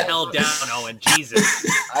 Calm Yeah. the hell down, Owen. Jesus.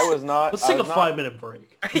 I was not. Let's I take a was not- 5-minute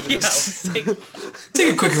break. Yeah, let's take-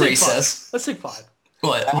 Take a quick Let's take recess. 5. Let's take 5.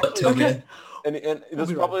 What, Toby? Okay. And this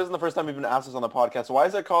be probably right. isn't the first time you've been asked this on the podcast. Why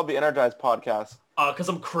is it called the Energized Podcast? Because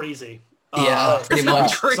I'm crazy. Yeah, pretty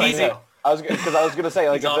much. Crazy. Yeah. I was gonna say,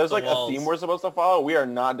 like, He's if off there's the like walls. a theme we're supposed to follow, we are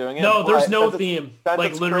not doing it. No, there's But no since theme. since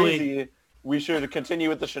Like, it's literally. crazy, we should continue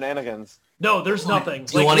with the shenanigans. No, there's nothing.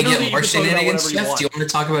 Do you want to literally, get more you can talk about shenanigans, whatever you Jeff? Do you want. want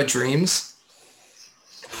to talk about dreams?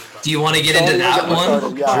 Do you want to get into that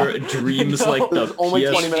one? Yeah. Dreams like the There's only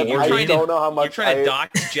 20 minutes. You're I trying to- don't know how You're much. trying to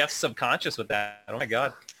dock Jeff's subconscious with that. Oh my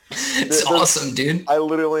god. It's awesome, dude. I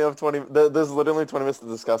literally have 20. There's literally 20 minutes to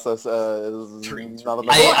discuss this. Dreams. Not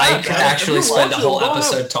enough. I could actually If you spend a want to, whole go ahead.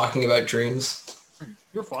 episode talking about dreams.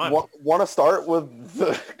 You're fine. Want to start with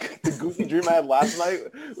the goofy dream I had last night,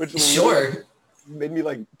 which Sure. made me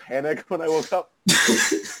like panic when I woke up.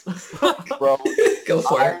 Bro, Go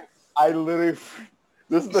for it. I literally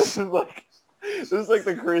this is like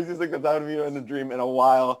the craziest thing that's happened to me in a dream in a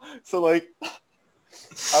while. So like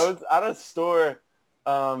I was at a store,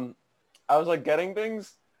 I was like getting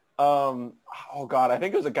things. Oh god, I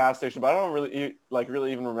think it was a gas station, but I don't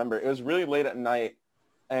really even remember. It was really late at night,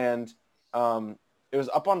 and it was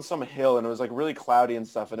up on some hill, and it was like really cloudy and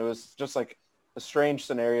stuff, and it was just like a strange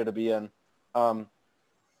scenario to be in.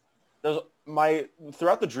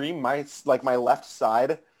 Throughout the dream, my left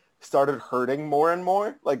side started hurting more and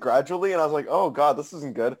more, like gradually, and I was like, oh god, this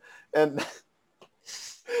isn't good. And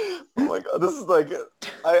oh my god, this is like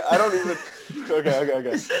I don't even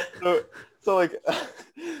okay. So like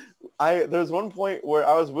there's one point where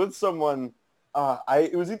I was with someone.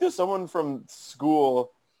 It was either someone from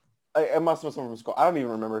school. It must have been someone from school. I don't even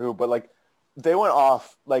remember who, but like they went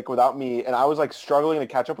off like without me, and I was like struggling to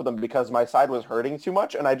catch up with them because my side was hurting too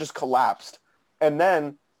much, and I just collapsed. And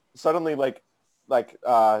then suddenly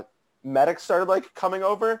medics started like coming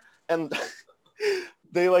over, and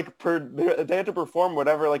they had to perform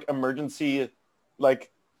whatever like emergency like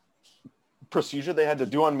procedure they had to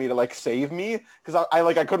do on me to like save me, because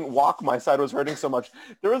I couldn't walk. My side was hurting so much.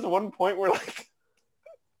 There was one point where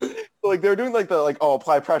like they were doing like the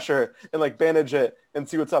apply pressure and like bandage it and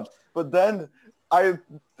see what's up. But then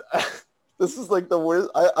this is like the worst.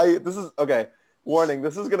 This is okay. Warning,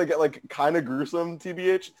 this is gonna get like kind of gruesome,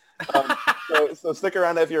 TBH. So stick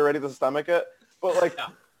around if you're ready to stomach it. But like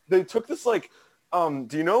they took this like do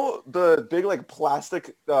you know the big like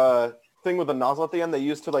plastic thing with a nozzle at the end they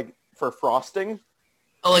used to like for frosting?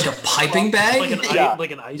 Oh, like a piping bag? Like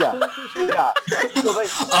an ice Yeah. pick or something? Yeah. So they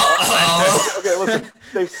okay, listen.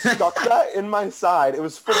 They stuck that in my side. It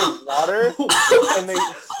was full of water, and they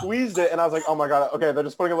squeezed it, and I was like, "Oh my god!" Okay, they're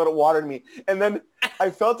just putting a little water in me, and then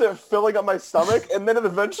I felt it filling up my stomach, and then it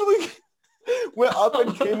eventually went up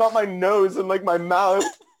and came out my nose and like my mouth.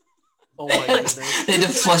 Oh my goodness. They had to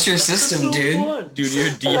flush your system, So dude. fun. Dude,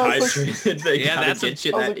 you're dehydrated. They Yeah, gotta that's get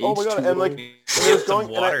you I was that like, oh my god, H2O. and like Get it was some going,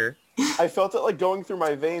 and water. I felt it like going through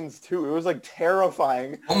my veins too. It was like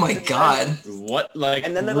terrifying. Oh my god. What, like,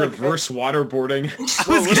 And then they, like, reverse waterboarding?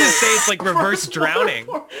 I was gonna say it's like reverse drowning.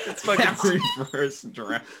 It's fucking Reverse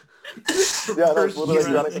drown. Yeah, that's literally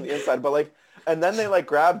drowning. running from the inside. But like, and then they like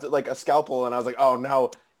grabbed like a scalpel, and I was like, oh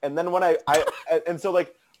no. And then when I so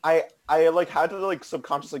like I like had to like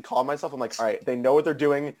subconsciously calm myself. I'm like, all right, they know what they're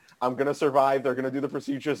doing. I'm gonna survive. They're gonna do the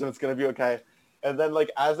procedures, and it's gonna be okay. And then like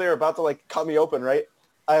as they were about to like cut me open, right?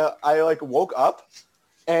 I like woke up,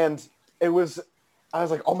 and I was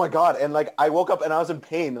like, oh my god. And like I woke up and I was in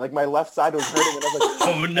pain. Like my left side was hurting, and I was like,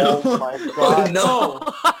 Oh no. oh my god. No.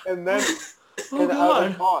 And then Oh, and I was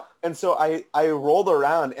like, God. oh. And so I rolled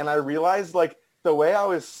around, and I realized like the way I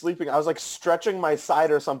was sleeping, I was like stretching my side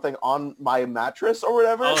or something on my mattress or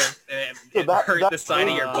whatever. oh, it So that- hurt that- the side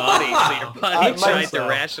of your body, so your body my- tried to so.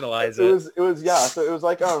 rationalize It it. was yeah. So it was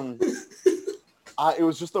like it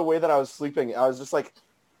was just the way that I was sleeping. I was just like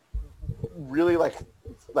really like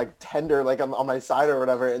tender like on my side or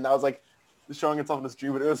whatever, and I was like showing itself in this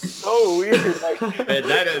dream, but it was so weird. Like,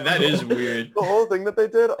 that is weird. the whole thing that they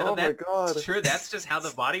did. No, Oh my god. Sure, that's just how the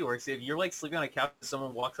body works. If you're like sleeping on a couch,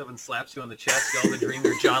 someone walks up and slaps you on the chest, you all the dream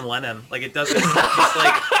you're John Lennon. Like it doesn't. It's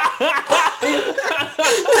like.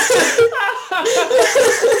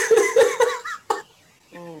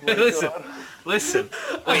 Oh my God. Listen.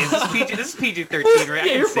 Wait, is this PG? This is PG-13, right?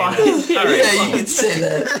 Yeah, you're fine. That. All right, Yeah, you fine. can say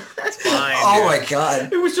that. It's fine. Oh dude. my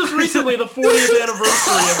god. It was just recently the 40th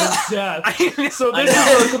anniversary of his death. So I this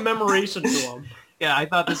know. is a commemoration to him. Yeah, I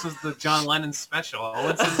thought this was the John Lennon special. All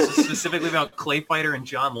it says is specifically about Clay Fighter and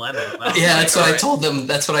John Lennon. Yeah, that's what I told them.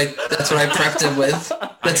 That's what I prepped him with.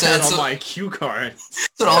 That's, I had that's, on what, my cue card. that's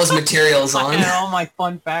what all his material's I on. had all my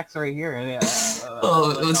fun facts right here. Yeah.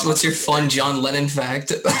 What's your fun John Lennon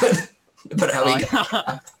fact about how he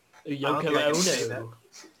got... Yoko think I can say that.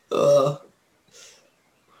 Ono.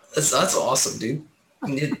 That's awesome, dude.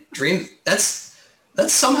 Dream. That's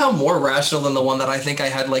somehow more rational than the one that I think I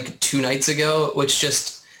had like 2 nights ago, which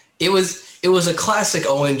just it was a classic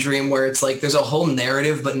Owen dream where it's like there's a whole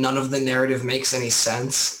narrative, but none of the narrative makes any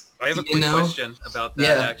sense. I have a quick question about that,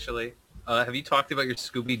 Yeah. actually. Have you talked about your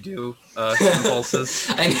Scooby-Doo impulses?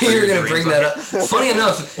 I knew you were going to bring that up. Funny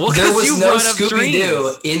enough, Well, there 'cause was you no brought up Scooby-Doo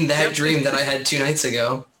dreams. in that Yep. dream that I had 2 nights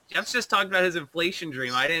ago. Jeff's just talked about his inflation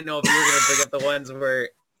dream. I didn't know if you were going to bring up the ones where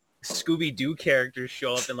Scooby-Doo characters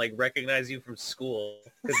show up and like recognize you from school.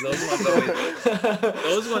 Because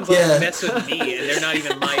those ones Yeah. always mess with me, and they're not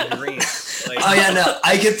even my dream. Like, Oh yeah, no,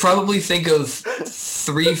 I could probably think of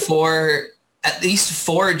 3, 4, at least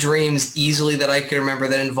 4 dreams easily that I could remember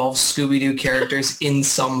that involve Scooby-Doo characters in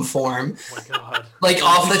some form. Oh my god. Like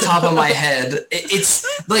off the top of my head, it's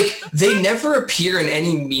like they never appear in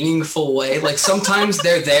any meaningful way. Like sometimes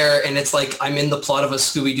they're there and it's like I'm in the plot of a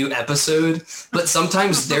Scooby-Doo episode, but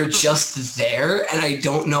sometimes they're just there and I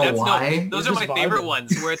don't know that's why. those You're are my just favorite vibing.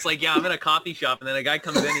 ones, where it's like, yeah, I'm in a coffee shop, and then a guy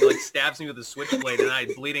comes in, he like stabs me with a switchblade, and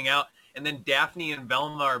I'm bleeding out. And then Daphne and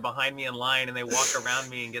Velma are behind me in line, and they walk around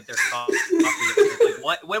me and get their coffee. Like,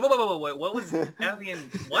 what? Wait, what was Daphne and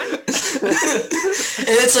what? And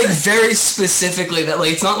it's like very specifically that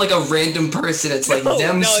like it's not like a random person, it's like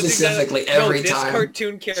them it's specifically exactly, every this time.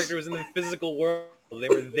 cartoon character was in the physical world. They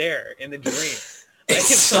were there in the dream.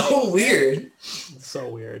 It's so weird. It's so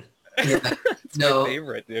weird. Yeah. It's No. my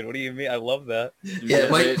favorite, dude. What do you mean? I love that. Yeah,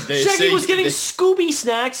 they Shaggy say was getting they- Scooby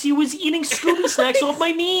snacks. He was eating Scooby snacks off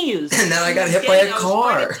my knees. And then I got hit by a I was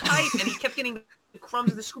car. trying to type, and he kept getting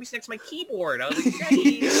crumbs of the Scooby snacks on my keyboard. I was like,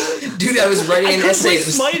 Shaggy. Dude, I was writing I an couldn't essay. play It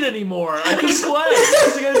was, Smite anymore. I couldn't play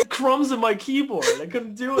because I got crumbs in my keyboard. I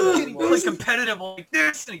couldn't do it Getting anymore. really competitive like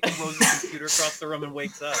this, and he throws the computer across the room and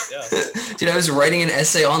wakes up. Yeah. dude, I was writing an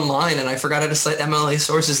essay online and I forgot how to cite MLA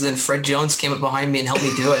sources. And then Fred Jones came up behind me and helped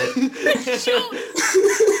me do it.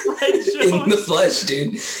 Fred In the Jones. flesh,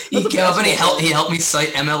 dude. He came up and he helped me cite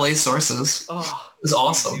MLA sources. It Oh, was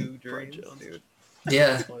awesome. Dude, dude.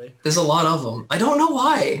 Yeah, funny. there's a lot of them. I don't know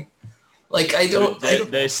why. Like I don't.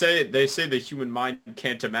 They say the human mind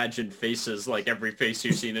can't imagine faces like every face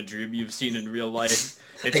you see in a dream you've seen in real life.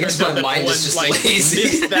 It I guess turns out my that mind is ones, just like, lazy.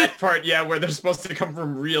 missed that part, yeah, where they're supposed to come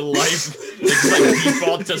from real life. It's like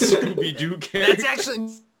default to Scooby-Doo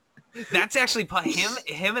characters. That's actually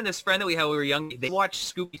him and this friend that we had when we were young. They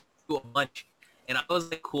watched Scooby-Doo a bunch, and I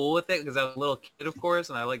was like cool with it because I was a little kid, of course,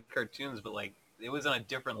 and I liked cartoons, but like it was on a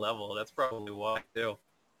different level. That's probably why too.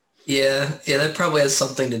 Yeah, that probably has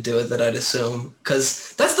something to do with it, I'd assume.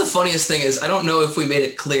 Because that's the funniest thing is, I don't know if we made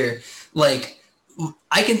it clear. Like,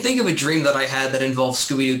 I can think of a dream that I had that involved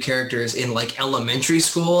Scooby-Doo characters in, like, elementary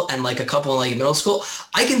school and, like, a couple in, like, middle school.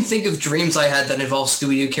 I can think of dreams I had that involved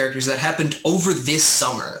Scooby-Doo characters that happened over this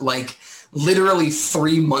summer. Like, literally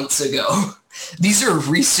 3 months ago. These are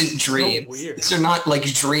recent dreams. weird. These are not, like,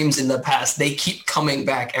 dreams in the past. They keep coming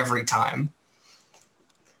back every time.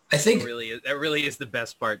 I think... That really is the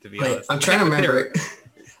best part, to be Wait, honest. I'm trying to remember.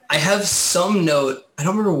 I have some note. I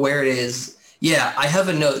don't remember where it is. Yeah, I have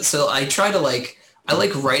a note. So I try to I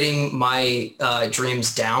like writing my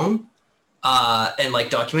dreams down and like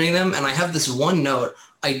documenting them. And I have this one note.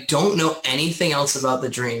 I don't know anything else about the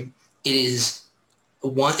dream. It is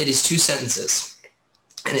 2 sentences.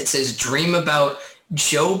 And it says, dream about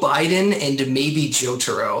Joe Biden and maybe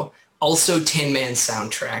Jotaro. Also Tin Man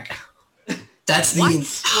soundtrack. That's the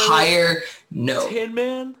entire note. Tin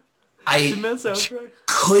Man? I Tin Man soundtrack?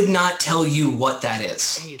 could not tell you what that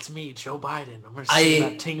is. Hey, it's me, Joe Biden. I'm going to sing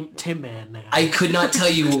about Tin Man now. I could not tell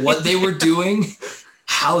you what they were doing,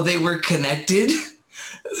 how they were connected.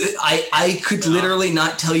 I could literally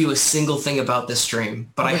not tell you a single thing about this dream,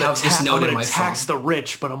 but I have this note in my phone. tax the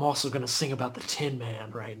rich, but I'm also going to sing about the Tin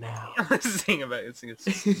Man right now. Sing about it.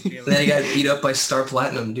 Then I got beat up by Star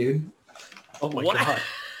Platinum, dude. Oh my What? god.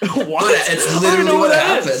 But What? it's I don't literally know what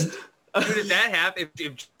that is. happened. Dude, if that happened,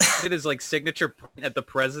 if Trump did his like signature point at the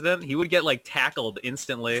president, he would get like tackled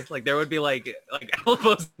instantly. Like there would be like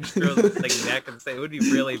elbows through his like neck and say it would be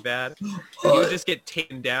really bad. He would just get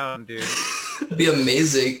taken down, dude. It'd be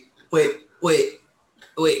amazing.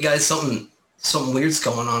 Wait, guys, something weird's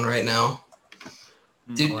going on right now.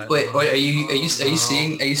 Dude, What? wait, are you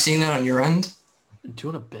seeing that on your end?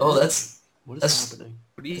 Doing a bit. Oh, What that's happening?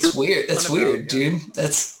 What are you that's weird. That's talking about? weird, dude.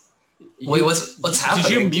 Wait, what's happening?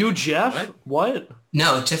 Did you mute Jeff? What?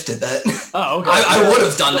 No, Jeff did that. Oh, okay. I would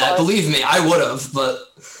have done that. Believe me, I would have. But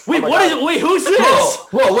Wait, my what is? God. Wait, who's this?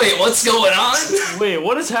 whoa, wait, what's going on? Wait,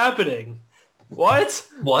 what is happening? What?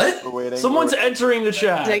 What? We're waiting. Someone's entering the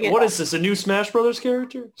chat. Dig it. What is this? A new Smash Brothers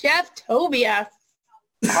character? Jeff Tobias.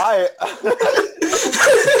 Hi.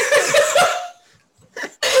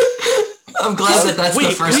 I'm glad that that's the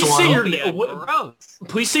Wait, first please one. say your Yeah, name. gross.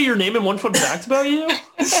 Please say your name and one fun fact about you.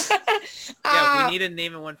 Yeah, we need a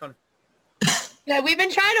name and one fun. Yeah, we've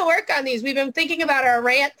been trying to work on these. We've been thinking about our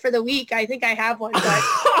rant for the week. I think I have one, but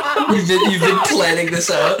You've been planning this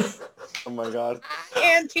out. Oh my god. I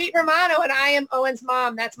am Kate Romano and I am Owen's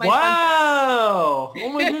mom. That's my fun Wow! Oh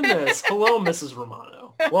my goodness. Hello, Mrs.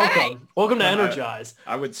 Romano. Welcome. Welcome to Energize.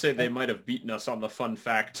 I would say they might have beaten us on the fun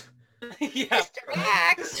fact. Yeah.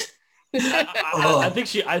 fact. Mr.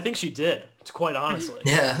 Max. I think she did. Quite honestly.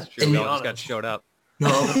 Yeah. True, And we all just got showed up. no.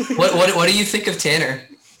 What do you think of Tanner?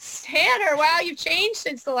 Tanner, wow, you've changed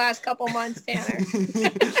since the last couple months, Tanner.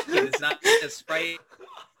 It's not a sprite.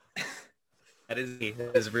 That is me.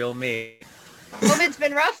 That is real me. COVID's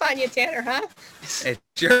been rough on you, Tanner, huh? It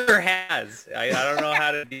sure has. I don't know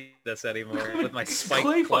how to do this anymore with my spike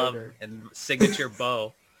Clay club fighter. and signature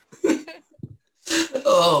bow.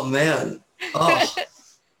 Oh man.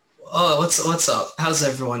 Oh, what's up? How's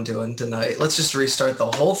everyone doing tonight? Let's just restart the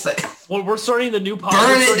whole thing. Well, we're starting the new Burn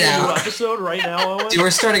podcast. it A new down. episode right now, Owen. Dude, we're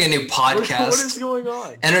starting a new What is podcast. going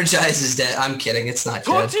on? Energize is dead. I'm kidding. It's not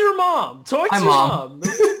Talk dead. to your mom. Talk to Hi, your Mom. mom.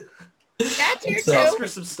 That's your So- Ask too. her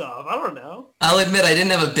some stuff. I don't know. I'll admit I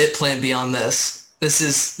didn't have a bit plan beyond this. This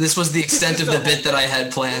was the extent of the bit that I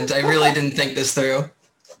had planned. I really didn't think this through.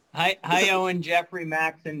 Hi, Owen, Jeffrey,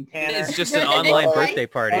 Max, and Tanner. It's just an online birthday Oh,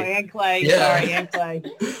 party. and Clay. Yeah. Sorry, and Clay.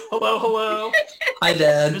 Hello. Hi,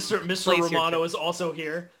 Dad. Mr. Place your Romano is also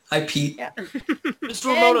here. Hi, Pete. Mr.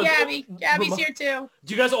 And Romano. Gabby. Gabby's here too.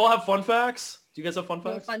 Do you guys all have fun facts? Do you guys have fun You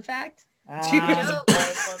have a facts? fun fact?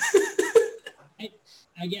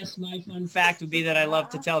 I guess my fun fact would be that I love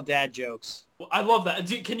to tell dad jokes. I love that.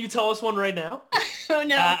 Can you tell us one right now? Oh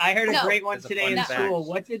no. I heard a No. great one That's a today fun in fact. school.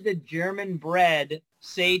 What did the German bread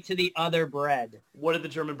say to the other bread? What did the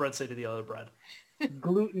German bread say to the other bread?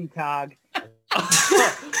 Gluten Tag.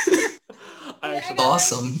 I actually,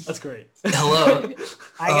 Awesome. that's great. Hello.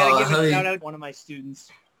 I gotta give hi. a shout out to one of my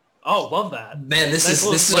students. Oh, love that. Man, this is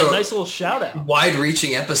a a nice little shout out.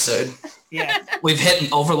 wide-reaching episode. Yeah. We've hit an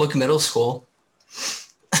Overlook Middle School.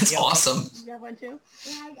 That's Yep. awesome. You got one too?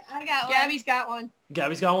 Yeah, I got one. Gabby's got one.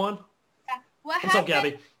 Gabby's got one. What What's up,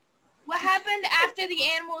 happened? Gabby? What happened after the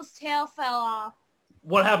animal's tail fell off?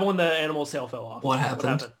 What happened when the animal's tail fell off? What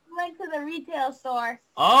happened? We went to the retail store.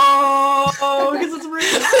 Oh, because it's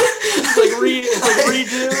it's like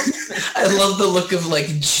redo. I love the look of like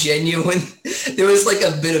genuine. There was like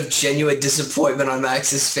a bit of genuine disappointment on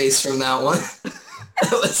Max's face from that one.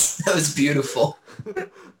 that was beautiful.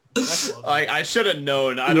 I should have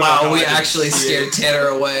known. I don't know Wow, how we I didn't actually see it. scared Tanner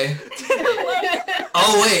away.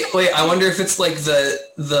 Oh wait. I wonder if it's like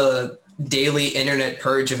the daily internet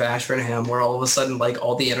purge of Ashburnham, where all of a sudden like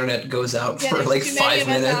all the internet goes out Yeah, for there's like too many 5 of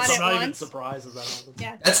us on minutes. it. I'm not even once. surprised if that happened.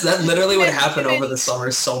 Yeah. That literally would Too happen many. over the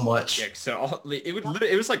summer so much. Yeah, so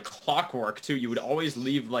it was like clockwork too. You would always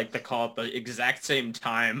leave like the call at the exact same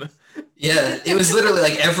time. Yeah, it was literally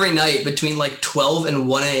like every night between like 12 and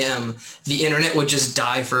 1 a.m. the internet would just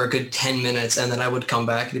die for a good 10 minutes, and then I would come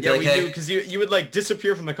back and it'd be Yeah, like, we hey, do because you would like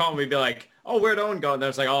disappear from the call and we'd be like, oh, where'd Owen go? And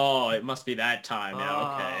there's like, oh, it must be that time.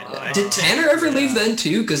 Yeah, okay. Oh. did Tanner ever leave then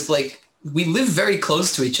too? Because like we live very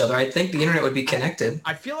close to each other. I think the internet would be connected.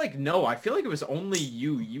 I feel like no. I feel like it was only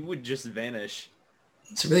you. You would just vanish.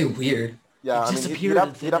 It's really weird. Yeah, It I mean, disappeared you'd have,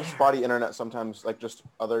 in thin you'd have air. spotty internet sometimes, like just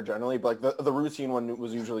other generally, but like the routine one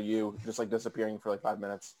was usually you, just like disappearing for like 5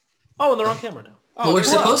 minutes. Oh, and they're on camera now. Well, we're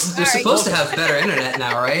supposed All right. supposed to have better internet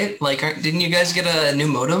now, right? Like, didn't you guys get a new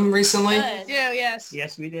modem recently? Good. Yeah, yes.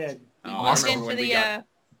 Yes, we did. Oh, Awesome. I remember when Into we the, got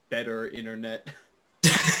better internet.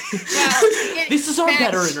 This is our Max,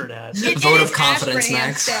 better internet. Vote of is confidence, Ashburnham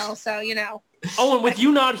Max. Still, so you know. Oh, and with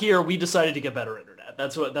you not here, we decided to get better internet.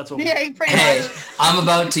 That's what we Yeah, pretty Hey, much. I'm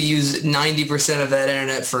about to use 90% of that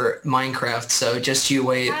internet for Minecraft, so just you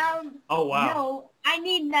wait. Oh wow. No, I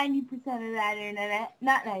need 90% of that internet.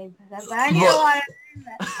 Not 90%, but I need a lot of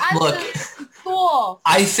internet. I'm Look. still in school.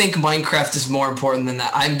 I think Minecraft is more important than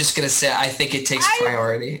that. I'm just gonna say I think it takes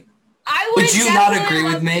priority. I Would you not definitely agree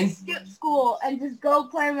with love me? to skip school and just go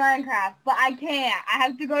play Minecraft, but I can't. I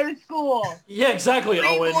have to go to school. Yeah, exactly, 3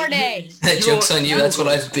 Owen. more days. That joke's on you. That's what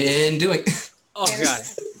I've been doing. Oh god.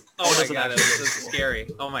 Oh my doesn't god, that matter. was so scary.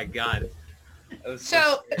 Oh my god. That was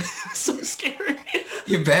So, So scary.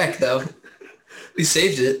 You're back though. We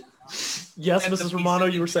saved it. Yes, Mrs. Romano,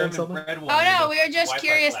 you were saying something? oh no, we were just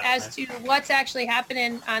curious as to what's actually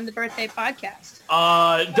happening on the birthday podcast.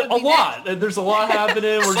 A lot. There's a lot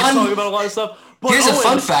happening. We're just Fun. talking about a lot of stuff. But Here's a Owen,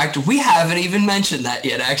 fun fact. We haven't even mentioned that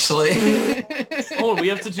yet, actually. Owen, we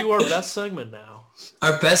have to do our best segment now.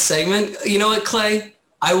 Our best segment. You know what, Clay?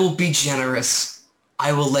 I will be generous.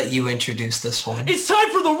 I will let you introduce this one. It's time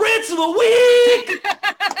for the rants of the week.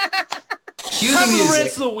 Cue Time the for the rants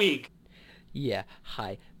music. of the week. Yeah,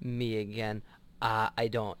 hi, me again. I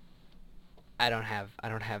don't have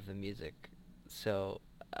the music. So,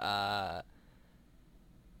 yeah.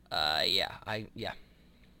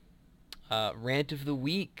 Rant of the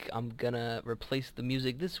week. I'm gonna replace the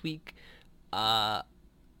music this week. I'm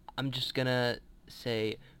just gonna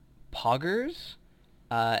say Poggers,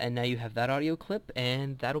 and now you have that audio clip,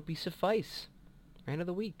 and that'll be suffice. Rant of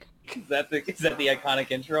the week. Is that the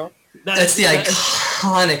iconic intro? That's the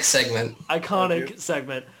iconic segment. Iconic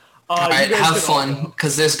segment. All right, you guys have can fun, all go.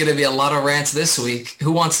 because there's going to be a lot of rants this week.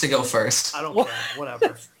 Who wants to go first? I don't care.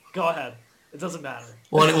 Whatever. Go ahead. It doesn't matter.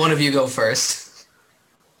 One of you go first.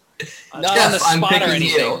 Not on Jeff, the I'm spot or picking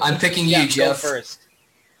anything. you. I'm picking you, Yeah, Jeff. Go first.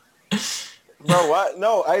 Bro, what?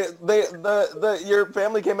 No, your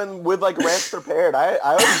family came in with like rants prepared. I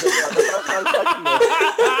always did that. That's what I was expecting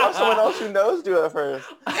this. Have someone else who knows do it first.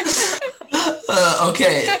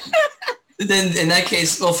 Okay. Then in that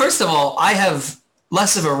case, well, first of all, I have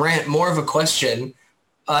less of a rant, more of a question.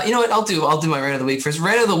 You know what? I'll do my rant of the week first.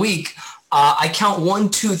 Rant of the week. I count 1,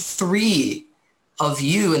 2, 3 of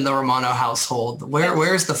you in the Romano household.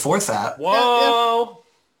 Where's the fourth at? Whoa.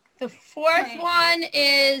 The fourth one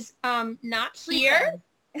is not here.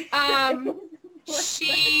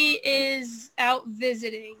 She is out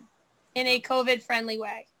visiting in a COVID-friendly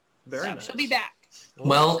way. Very So nice. she'll be back.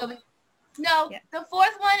 Well, No, Yeah. the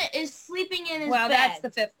fourth one is sleeping in his Well, bed. that's the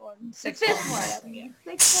fifth one. The Sixth fifth one. one. whatever, yeah.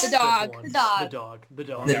 Sixth The one. dog. One. The dog. The dog. The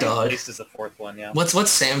dog. The dog. Replaced as the fourth one, yeah. what's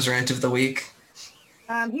Sam's rant of the week?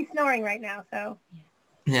 He's snoring right now, so.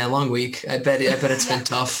 Yeah, long week. I bet it's been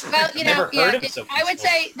tough. Well, you know, Never heard him so I would peaceful.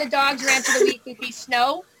 say the dog's rant of the week would be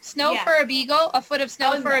snow. Snow Yeah. for a beagle. A foot of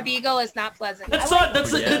snow Oh, for no. a beagle is not pleasant. That's not.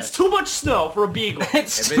 That's Yeah. it's too much snow for a beagle. It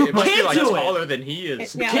must be like do it. taller than he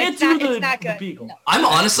is. Yeah, Can't it's do not- the, it's not the good. beagle. No. I'm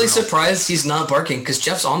honestly surprised he's not barking because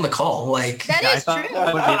Jeff's on the call. Like, That I is thought true.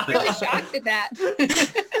 that would be I'm really shocked at that.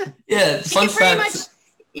 yeah, He fun can pretty fact. much,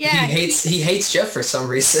 yeah, He hates Jeff for some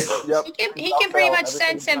reason. Yep. he can pretty much Every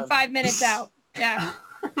sense him time. 5 minutes out. Yeah.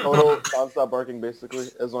 Total non-stop barking, basically,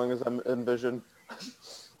 as long as I'm in vision.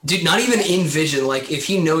 Dude, not even in vision. Like, if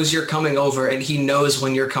he knows you're coming over and he knows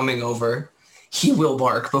when you're coming over, he will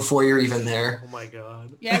bark before you're even there. Oh my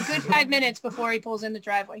god. Yeah, a good 5 minutes before he pulls in the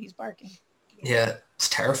driveway, he's barking. Yeah, it's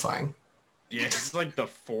terrifying. Yeah, it's like the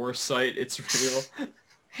foresight. It's real.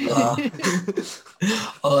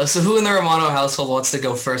 So who in the Romano household wants to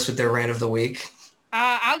go first with their rant of the week?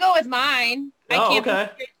 I'll go with mine. Oh, okay.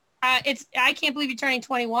 I can't believe you're turning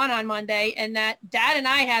 21 on Monday, and that Dad and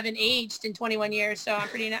I haven't aged in 21 years, so I'm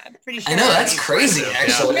pretty sure. I know, that's crazy, I'm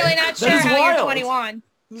actually. really not sure is how wild. you're 21.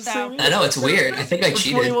 So I know, it's weird. I think I For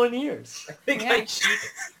cheated. 21 years. I think Yeah. I cheated.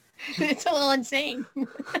 it's a little insane.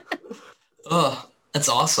 Ugh, that's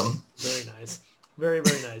awesome. Very nice. Very,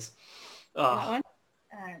 very nice. That one?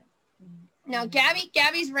 Now,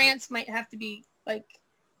 Gabby's rants might have to be like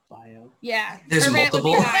Bio. Yeah. There's Her rant would be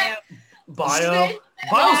multiple? bio. Bio.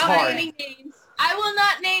 Bio's hard. I will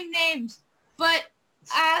not name names, but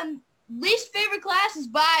least favorite class is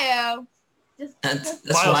bio. That's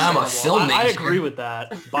Bio's why I'm a terrible. film major. I agree with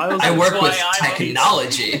that. Bio's I work with why I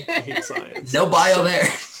technology. I hate science. No bio there.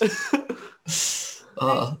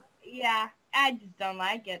 Yeah, I just don't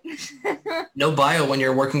like it. No bio when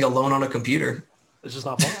you're working alone on a computer. It's just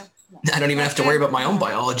not fun. I don't even have to worry about my own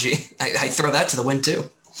biology. I throw that to the wind too.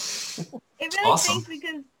 It really Awesome. stinks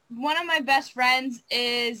because one of my best friends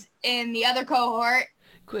is in the other cohort.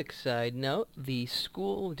 Quick side note, the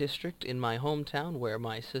school district in my hometown where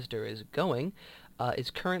my sister is going is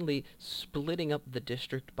currently splitting up the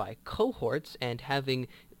district by cohorts and having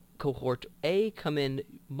Cohort A come in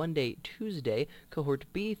Monday, Tuesday, Cohort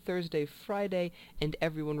B Thursday, Friday, and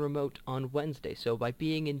everyone remote on Wednesday. So by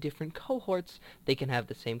being in different cohorts, they can have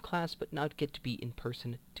the same class but not get to be in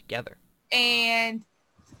person together. And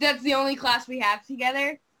that's the only class we have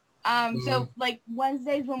together. So like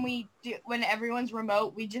Wednesdays when everyone's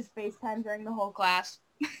remote, we just FaceTime during the whole class.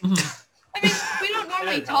 I mean, we don't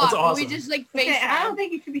normally talk, but we just like FaceTime. Okay, I don't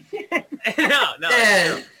think you should be No.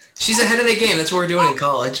 Yeah, she's ahead of the game. That's what we're doing in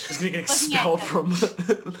college. She's gonna get expelled from her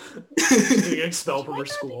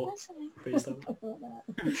school.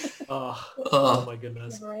 Oh my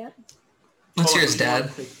goodness. What's yours,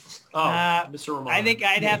 Dad? Mr. Romano. I think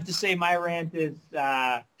I'd have to say my rant is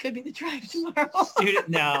Could be the drive tomorrow.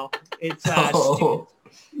 It's Oh.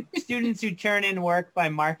 students who turn in work by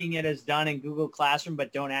marking it as done in Google Classroom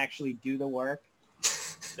but don't actually do the work.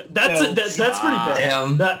 That's pretty bad.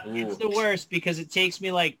 Damn. It's the worst because it takes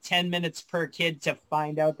me like 10 minutes per kid to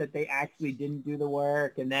find out that they actually didn't do the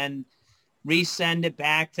work and then resend it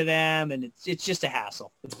back to them, and it's just a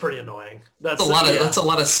hassle. It's pretty annoying. That's a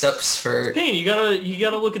lot of steps for pain. You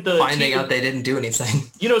gotta look at the finding out they didn't do anything.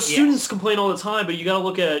 Students complain all the time, but you gotta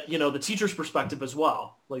look at the teacher's perspective as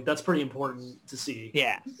well. Like that's pretty important to see.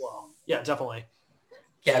 Yeah. Well, yeah, definitely.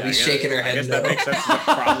 Gabby's shaking her head. I guess that makes sense. The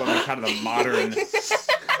problem is kind of the modern.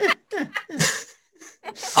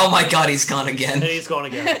 Oh my God, he's gone again. And he's gone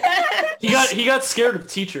again. He got scared of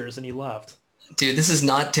teachers and he left. Dude, this is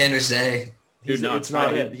not Tanner's day. Dude, no, it's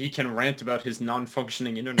not it. He can rant about his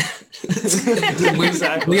non-functioning internet.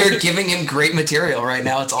 We are giving him great material right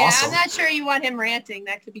now. It's awesome. I'm not sure you want him ranting.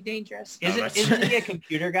 That could be dangerous. Isn't he a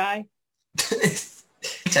computer guy?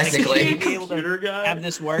 Technically. Be able to have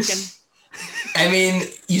this working? I mean,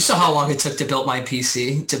 you saw how long it took to build my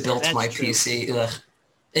PC. PC. Ugh.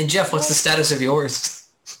 And Jeff, what's the status of yours?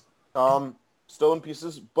 Still in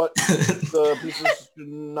pieces, but the pieces should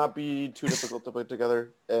not be too difficult to put together,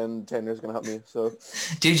 and Tanner's gonna help me. So,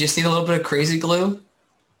 dude, just need a little bit of crazy glue.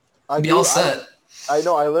 Be all set. I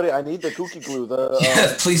know. I need the kooky glue.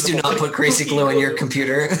 Please do not put crazy glue on your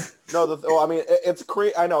computer. No, it's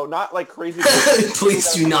crazy. I know, not like crazy.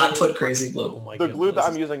 Please do not put crazy glue. The glue that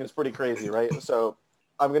I'm using is pretty crazy, right? So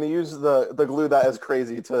I'm gonna use the glue that is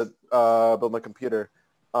crazy to build my computer.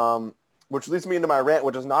 Which leads me into my rant,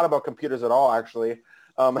 which is not about computers at all, actually.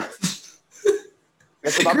 It's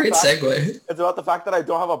about Great segue. It's about the fact that I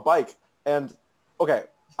don't have a bike. And, okay,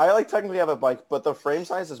 I technically have a bike, but the frame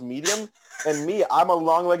size is medium. And I'm a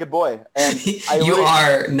long-legged boy. And you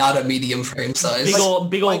are not a medium frame size.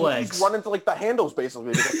 Big old legs. Just run into, the handles,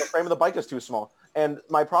 basically, because the frame of the bike is too small. And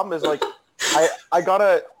my problem is, I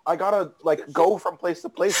gotta go from place to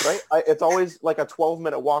place, right? It's always like a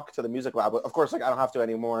 12-minute walk to the music lab. Of course, I don't have to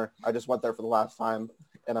anymore. I just went there for the last time,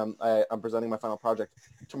 and I'm presenting my final project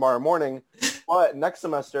tomorrow morning. But next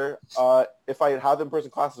semester, if I have in-person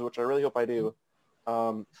classes, which I really hope I do,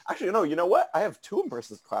 actually, no, you know what? I have 2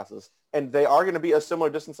 in-person classes, and they are going to be a similar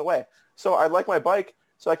distance away. So I'd like my bike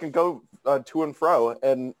so I can go to and fro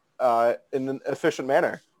and in an efficient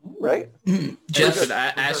manner. Right? Jeff should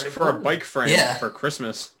ask for a bike frame for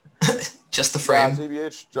Christmas. Just the frame. Yeah,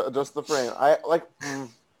 TBH, just the frame. I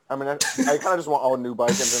kind of just want a new bike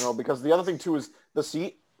in general, because the other thing too is the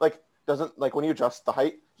seat doesn't when you adjust the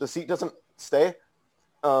height, the seat doesn't stay.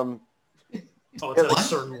 It's at a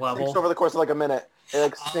certain level. Over the course of a minute.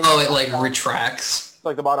 It retracts.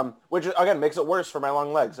 The bottom, which again makes it worse for my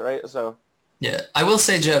long legs, right? So. Yeah, I will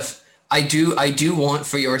say, Jeff, I do want,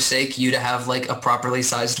 for your sake, you to have a properly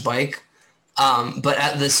sized bike. But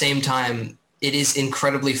at the same time, it is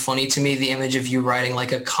incredibly funny to me, the image of you riding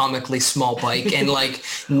a comically small bike and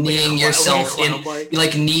kneeing yourself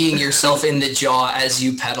kneeing yourself in the jaw as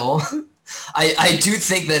you pedal. I do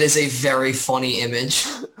think that is a very funny image.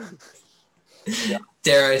 Yeah.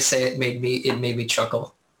 Dare I say it made me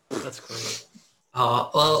chuckle. That's great.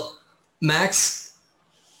 Well, Max,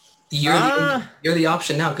 you're the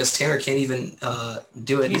option now, because Tanner can't even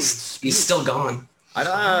do it. He's still gone.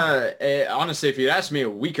 Honestly, if you'd asked me a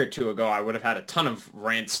week or 2 ago, I would have had a ton of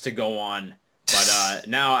rants to go on. But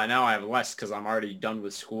now I have less, because I'm already done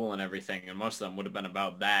with school and everything, and most of them would have been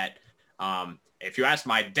about that. If you ask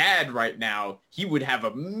my dad right now, he would have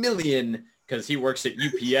a million, because he works at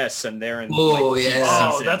UPS and they're in season.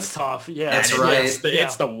 Oh, that's tough. Yeah, that's right.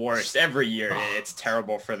 It's the worst every year. It's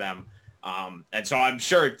terrible for them. And so I'm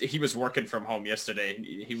sure he was working from home yesterday.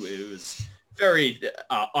 He was very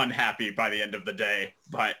unhappy by the end of the day.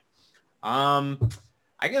 But I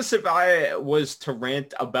guess if I was to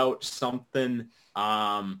rant about something,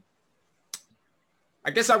 I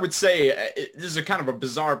guess I would say this is a kind of a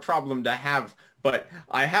bizarre problem to have, but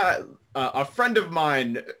I had a friend of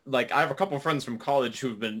mine, like I have a couple of friends from college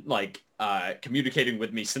who've been like communicating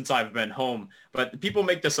with me since I've been home, but people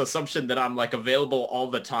make this assumption that I'm like available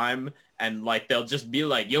all the time, and like they'll just be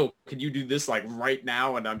like, yo, can you do this like right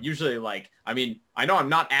now? And I'm usually like, I mean, I know I'm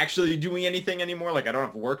not actually doing anything anymore, like I don't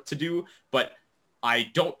have work to do, but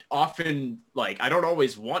I don't often, like, I don't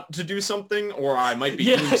always want to do something, or I might be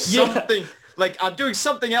doing something, like I'm doing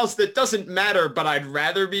something else that doesn't matter, but I'd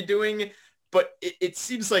rather be doing. But it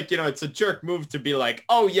seems like, you know, it's a jerk move to be like,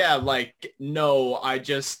 oh yeah, like, no, I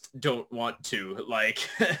just don't want to. Like,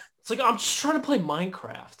 it's like, I'm just trying to play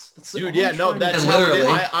Minecraft. That's dude, yeah, no, that's literally.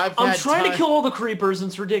 I'm trying to kill all the creepers, and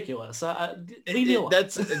it's ridiculous. Leave me alone.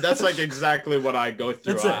 That's like exactly what I go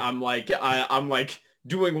through. That's it. I'm like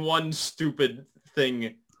doing one stupid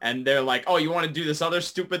thing, and they're like, oh, you want to do this other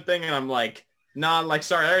stupid thing? And I'm like, nah, like,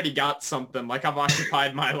 sorry, I already got something. Like, I've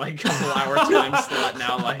occupied my, like, couple hour time slot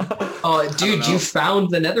now. Like, oh, dude, you found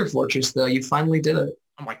the Nether Fortress, though. You finally did it.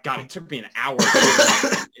 oh my god, it took me an hour.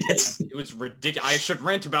 It was ridiculous. I should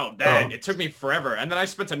rant about that. Oh. It took me forever. And then I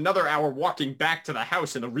spent another hour walking back to the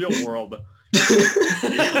house in the real world. In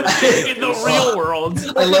the real world.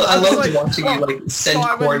 I loved like, watching you like send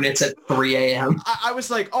coordinates at 3 a.m. I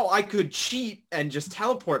was like, oh, I could cheat and just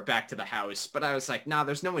teleport back to the house, but I was like, nah,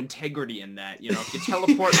 there's no integrity in that. You know, if you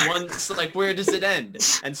teleport once, like, where does it end?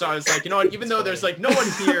 And so I was like, you know what, even though there's like no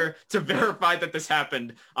one here to verify that this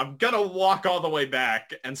happened, I'm gonna walk all the way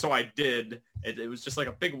back. And so I did. It was just like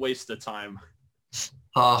a big waste of time.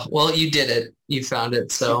 Well, you did it. You found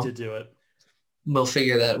it. So You did do it. we'll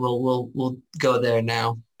figure that. We'll go there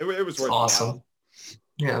now. It was worth Awesome.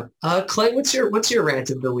 Yeah. Clay, what's your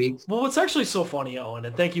rant of the week? Well, what's actually so funny, Owen,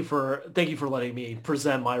 and thank you for letting me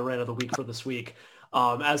present my rant of the week for this week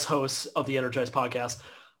as host of the Energized podcast.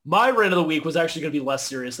 My rant of the week was actually going to be less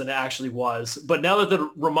serious than it actually was. But now that the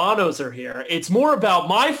Romanos are here, it's more about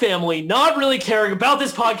my family not really caring about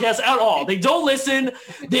this podcast at all. They don't listen.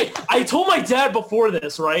 I told my dad before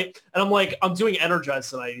this, right? And I'm like, I'm doing Energized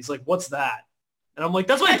tonight. He's like, what's that? And I'm like,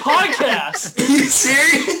 that's my podcast. Are you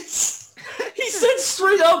serious? He said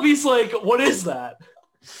straight up, he's like, what is that?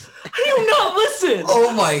 How do you not listen?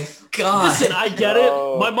 Oh my god. Listen, I get it.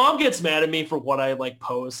 My mom gets mad at me for what I like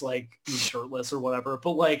post, like be shirtless or whatever.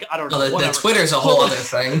 But like, I don't know. The Twitter's a whole other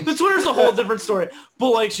thing. The Twitter's a whole different story.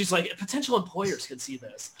 But like, she's like, potential employers can see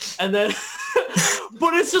this. And then,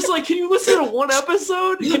 but it's just like, can you listen to one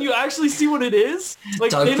episode? Can you actually see what it is?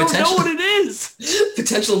 Like, Doug, they don't know what it is.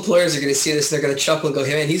 Potential employers are going to see this. They're going to chuckle and go,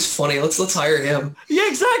 hey man, he's funny. Let's hire him. Yeah,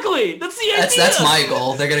 exactly. That's the idea. That's my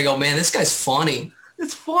goal. They're going to go, man, this guy's funny.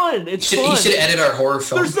 It's fun. It's fun. He should edit our horror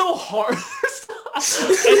film. There's no horror.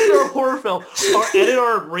 Edit our horror film. Or edit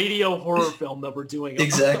our radio horror film that we're doing.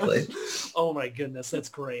 Exactly. Oh my goodness, that's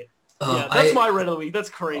great. Yeah, that's my rant of the week. That's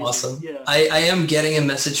crazy. Awesome. Yeah. I am getting a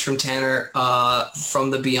message from Tanner from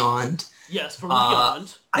the Beyond. Yes, from the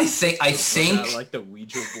Beyond. I think I like the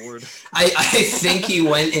Ouija board. I think he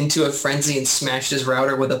went into a frenzy and smashed his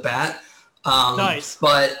router with a bat. Nice.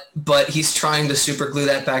 But he's trying to super glue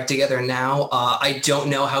that back together now. I don't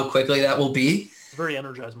know how quickly that will be. Very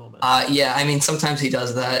energized moment. Yeah, I mean, sometimes he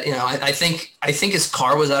does that. You know, I think his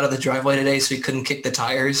car was out of the driveway today, so he couldn't kick the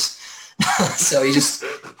tires. So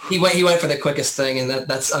he went for the quickest thing, and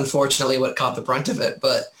that's unfortunately what caught the brunt of it.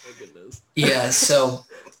 But yeah, so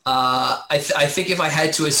I think if I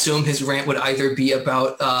had to assume, his rant would either be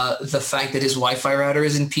about the fact that his Wi-Fi router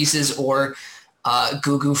is in pieces, or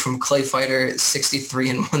Gugu from Clay Fighter 63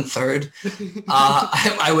 1/3.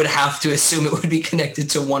 I would have to assume it would be connected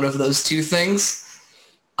to one of those two things.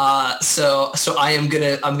 So I'm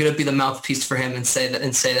gonna be the mouthpiece for him and say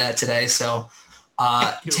that today. So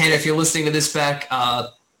Tanner, if you're listening to this back,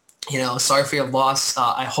 sorry for your loss.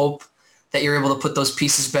 I hope that you're able to put those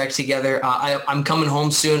pieces back together. I'm coming home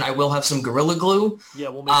soon. I will have some Gorilla Glue. Yeah,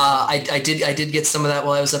 we'll make I did get some of that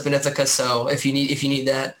while I was up in Ithaca. So if you need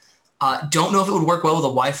that. Don't know if it would work well with a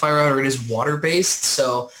Wi-Fi router. It is water-based,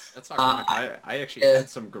 so... That's not I actually had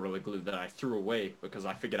some Gorilla Glue that I threw away because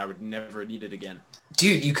I figured I would never need it again.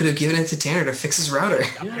 Dude, you could have given it to Tanner to fix his router.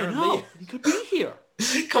 Yeah, I know. He could be here.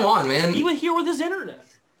 Come on, man. Even here with his internet.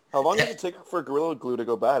 How long does it take for Gorilla Glue to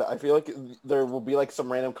go bad? I feel like there will be like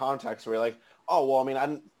some random context where you're like, oh, well, I mean,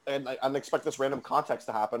 I didn't expect this random context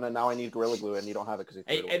to happen, and now I need Gorilla Glue, and you don't have it because you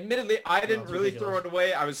threw it away. Admittedly, I didn't really throw it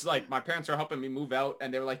away. I was like, my parents were helping me move out,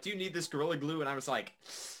 and they were like, do you need this Gorilla Glue? And I was like,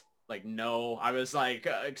 no. I was like,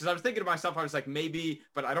 because I was thinking to myself, I was like, maybe,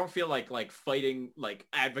 but I don't feel like fighting, like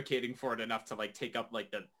advocating for it enough to like take up like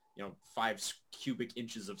the 5 cubic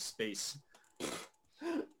inches of space.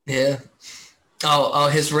 Yeah. Oh,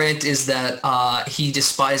 his rant is that he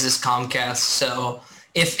despises Comcast, so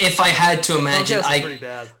If I had to imagine, Comcast is pretty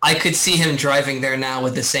bad. I could see him driving there now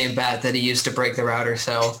with the same bat that he used to break the router.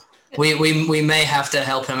 So we may have to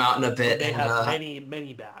help him out in a bit. They and, have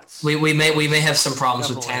many bats. we may have some problems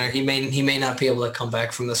with Definitely. Tanner. He may not be able to come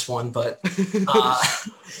back from this one, but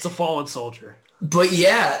It's a fallen soldier. but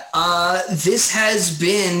yeah, this has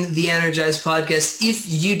been the Energized Podcast. If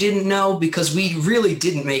you didn't know, because we really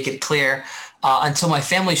didn't make it clear until my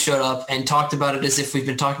family showed up and talked about it as if we've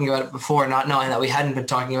been talking about it before, not knowing that we hadn't been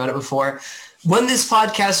talking about it before. When this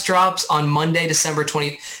podcast drops on Monday, this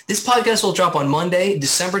podcast will drop on Monday,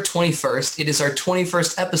 December 21st. It is our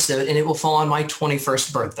 21st episode, and it will fall on my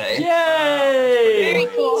 21st birthday. Yay! Very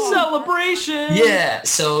cool. Celebration! Yeah.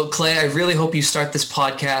 So Clay, I really hope you start this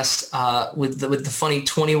podcast with the funny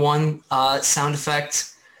 21 sound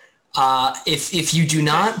effect. If you do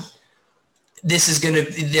not,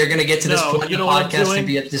 they're gonna get to this No, point you in know the what I'm podcast doing? and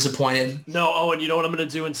be disappointed. No, Owen, you know what I'm gonna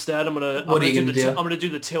do instead? I'm gonna do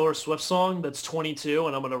the Taylor Swift song that's 22,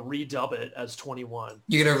 and I'm gonna redub it as 21.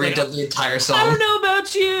 You're gonna redub the entire I song. don't know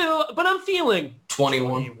about you, but I'm feeling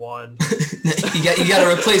 21. 21. you got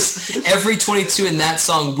to replace every 22 in that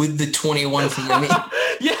song with the 21 from me.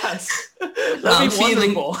 Yes, that'd I'm be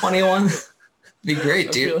feeling wonderful. 21. Be great,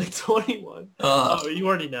 I'm dude. feeling 21. Oh, you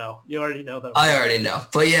already know. You already know that. I already know.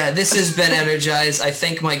 But yeah, this has been Energized. I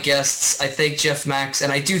thank my guests. I thank Jeff Max,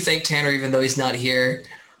 and I do thank Tanner, even though he's not here.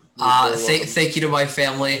 Thank you to my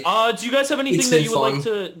family. Do you guys have anything It's that been you would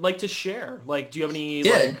fun. like to share? Like, do you have any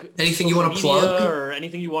anything you want to social media plug? or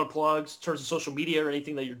anything you want to plug in terms of social media or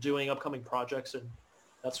anything that you're doing, upcoming projects and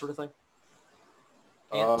that sort of thing?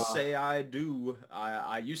 Can't say I do.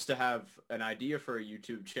 I used to have an idea for a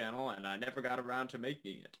YouTube channel, and I never got around to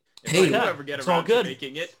making it. If Hey, I do yeah, ever get it's all around to good.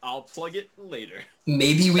 making it, I'll plug it later.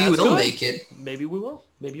 Maybe we That's will good. make it. Maybe we will.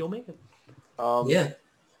 Maybe you'll make it. Yeah.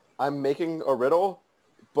 I'm making a riddle,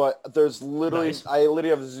 but there's literally Nice. I literally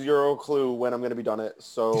have zero clue when I'm going to be done it.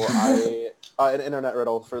 So an internet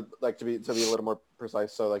riddle for like to be a little more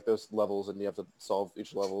precise. So like there's levels and you have to solve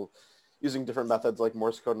each level using different methods like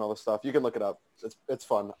Morse code and all this stuff. You can look it up. It's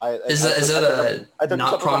fun. Is that a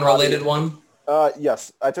not prawn related one?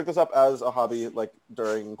 Yes, I took this up as a hobby like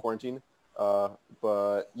during quarantine.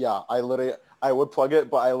 But yeah, I would plug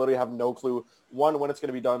it, but I literally have no clue. 1, when it's going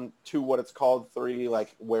to be done. 2, what it's called. 3,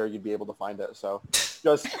 like where you'd be able to find it. So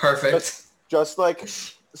just Perfect. just like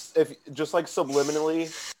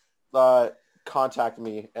subliminally contact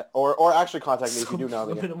me or actually contact me if you do know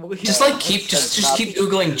me. Just keep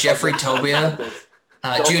googling Jeffrey Tobia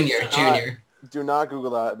Jr. Do not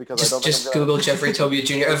Google that because I don't think Just I'm gonna- Google Jeffrey Tobia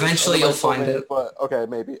Jr. Eventually you'll find it. But okay,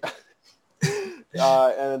 maybe.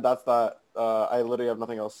 And that's that. I literally have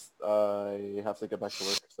nothing else. I have to get back to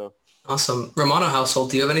work. So Awesome. Romano household,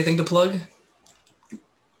 do you have anything to plug?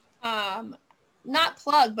 Not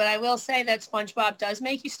plug, but I will say that SpongeBob does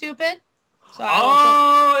make you stupid.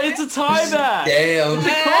 So It's a tie back. Damn. It's a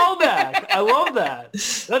callback. I love that.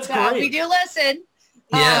 That's So we great. do listen.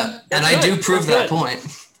 Yeah, and I do good. prove That's that good.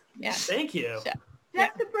 point. Yeah. Thank you.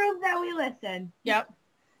 Just to prove that we listen. Yep.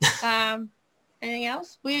 Anything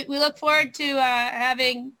else? We look forward to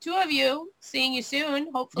having 2 of you, seeing you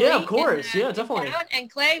soon, hopefully. Yeah, of course. in Yeah, definitely. town. And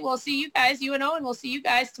Clay, we'll see you guys, you and Owen, we'll see you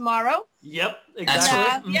guys tomorrow. Yep, That's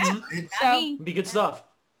exactly. Yeah. Mhm. So, Be good stuff.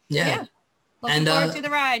 Yeah. looking And, forward to the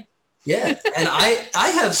ride. Yeah. And I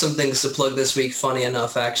have some things to plug this week, funny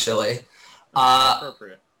enough, actually.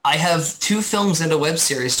 Appropriate. I have 2 films and a web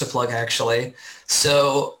series to plug, actually.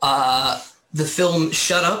 So the film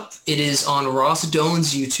Shut Up, it is on Ross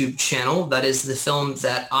Doan's YouTube channel. That is the film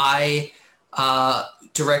that I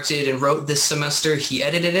directed and wrote this semester. He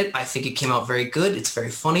edited it. I think it came out very good. It's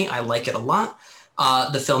very funny. I like it a lot.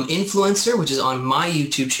 The film Influencer, which is on my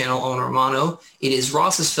YouTube channel, Owen Romano. It is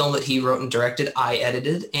Ross's film that he wrote and directed. I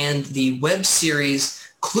edited. And the web series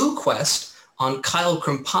Clue Quest on Kyle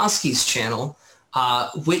Krempowski's channel,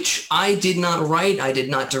 which I did not write, I did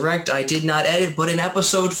not direct, I did not edit, but in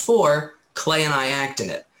episode 4, Clay and I act in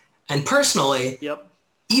it. And personally,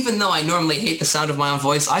 even though I normally hate the sound of my own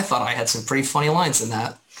voice, I thought I had some pretty funny lines in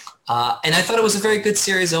that. And I thought it was a very good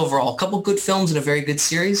series overall. A couple good films and a very good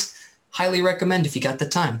series. Highly recommend if you got the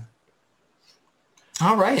time.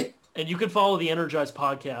 All right. And you can follow the Energized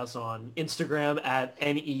Podcast on Instagram at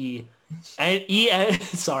ENER.Gize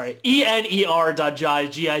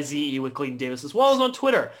with Clayton Davis, as well as on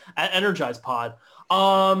Twitter at Energized Pod.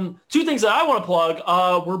 2 things that I want to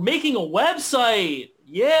plug. We're making a website.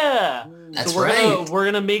 Yeah. That's we're right.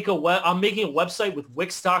 Gonna make I'm making a website with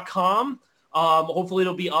Wix.com. Hopefully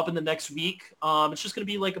it'll be up in the next week. It's just gonna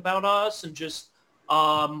be like about us and just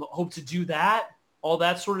hope to do that, all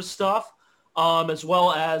that sort of stuff. As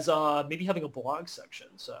well as maybe having a blog section.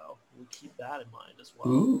 So we'll keep that in mind as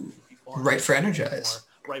well. Ooh, right for Energize.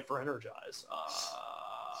 Right for Energize.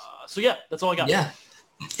 So yeah, that's all I got. Yeah.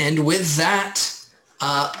 And with that,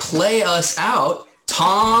 play us out,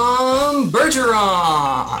 Tom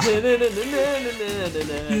Bergeron.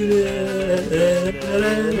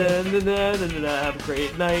 Have a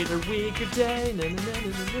great night or week or day.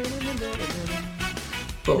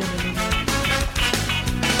 Boom.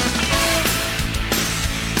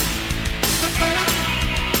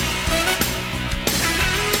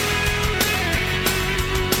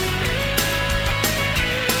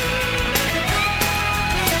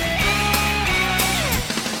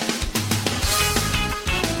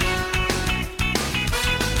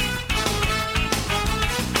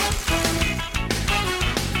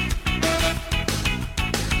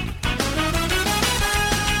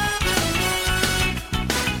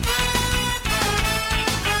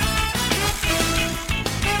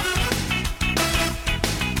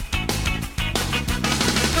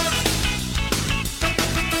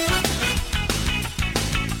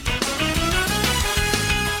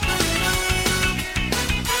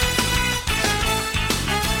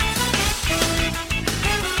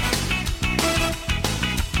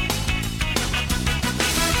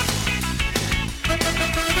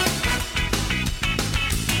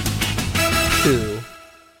 Two.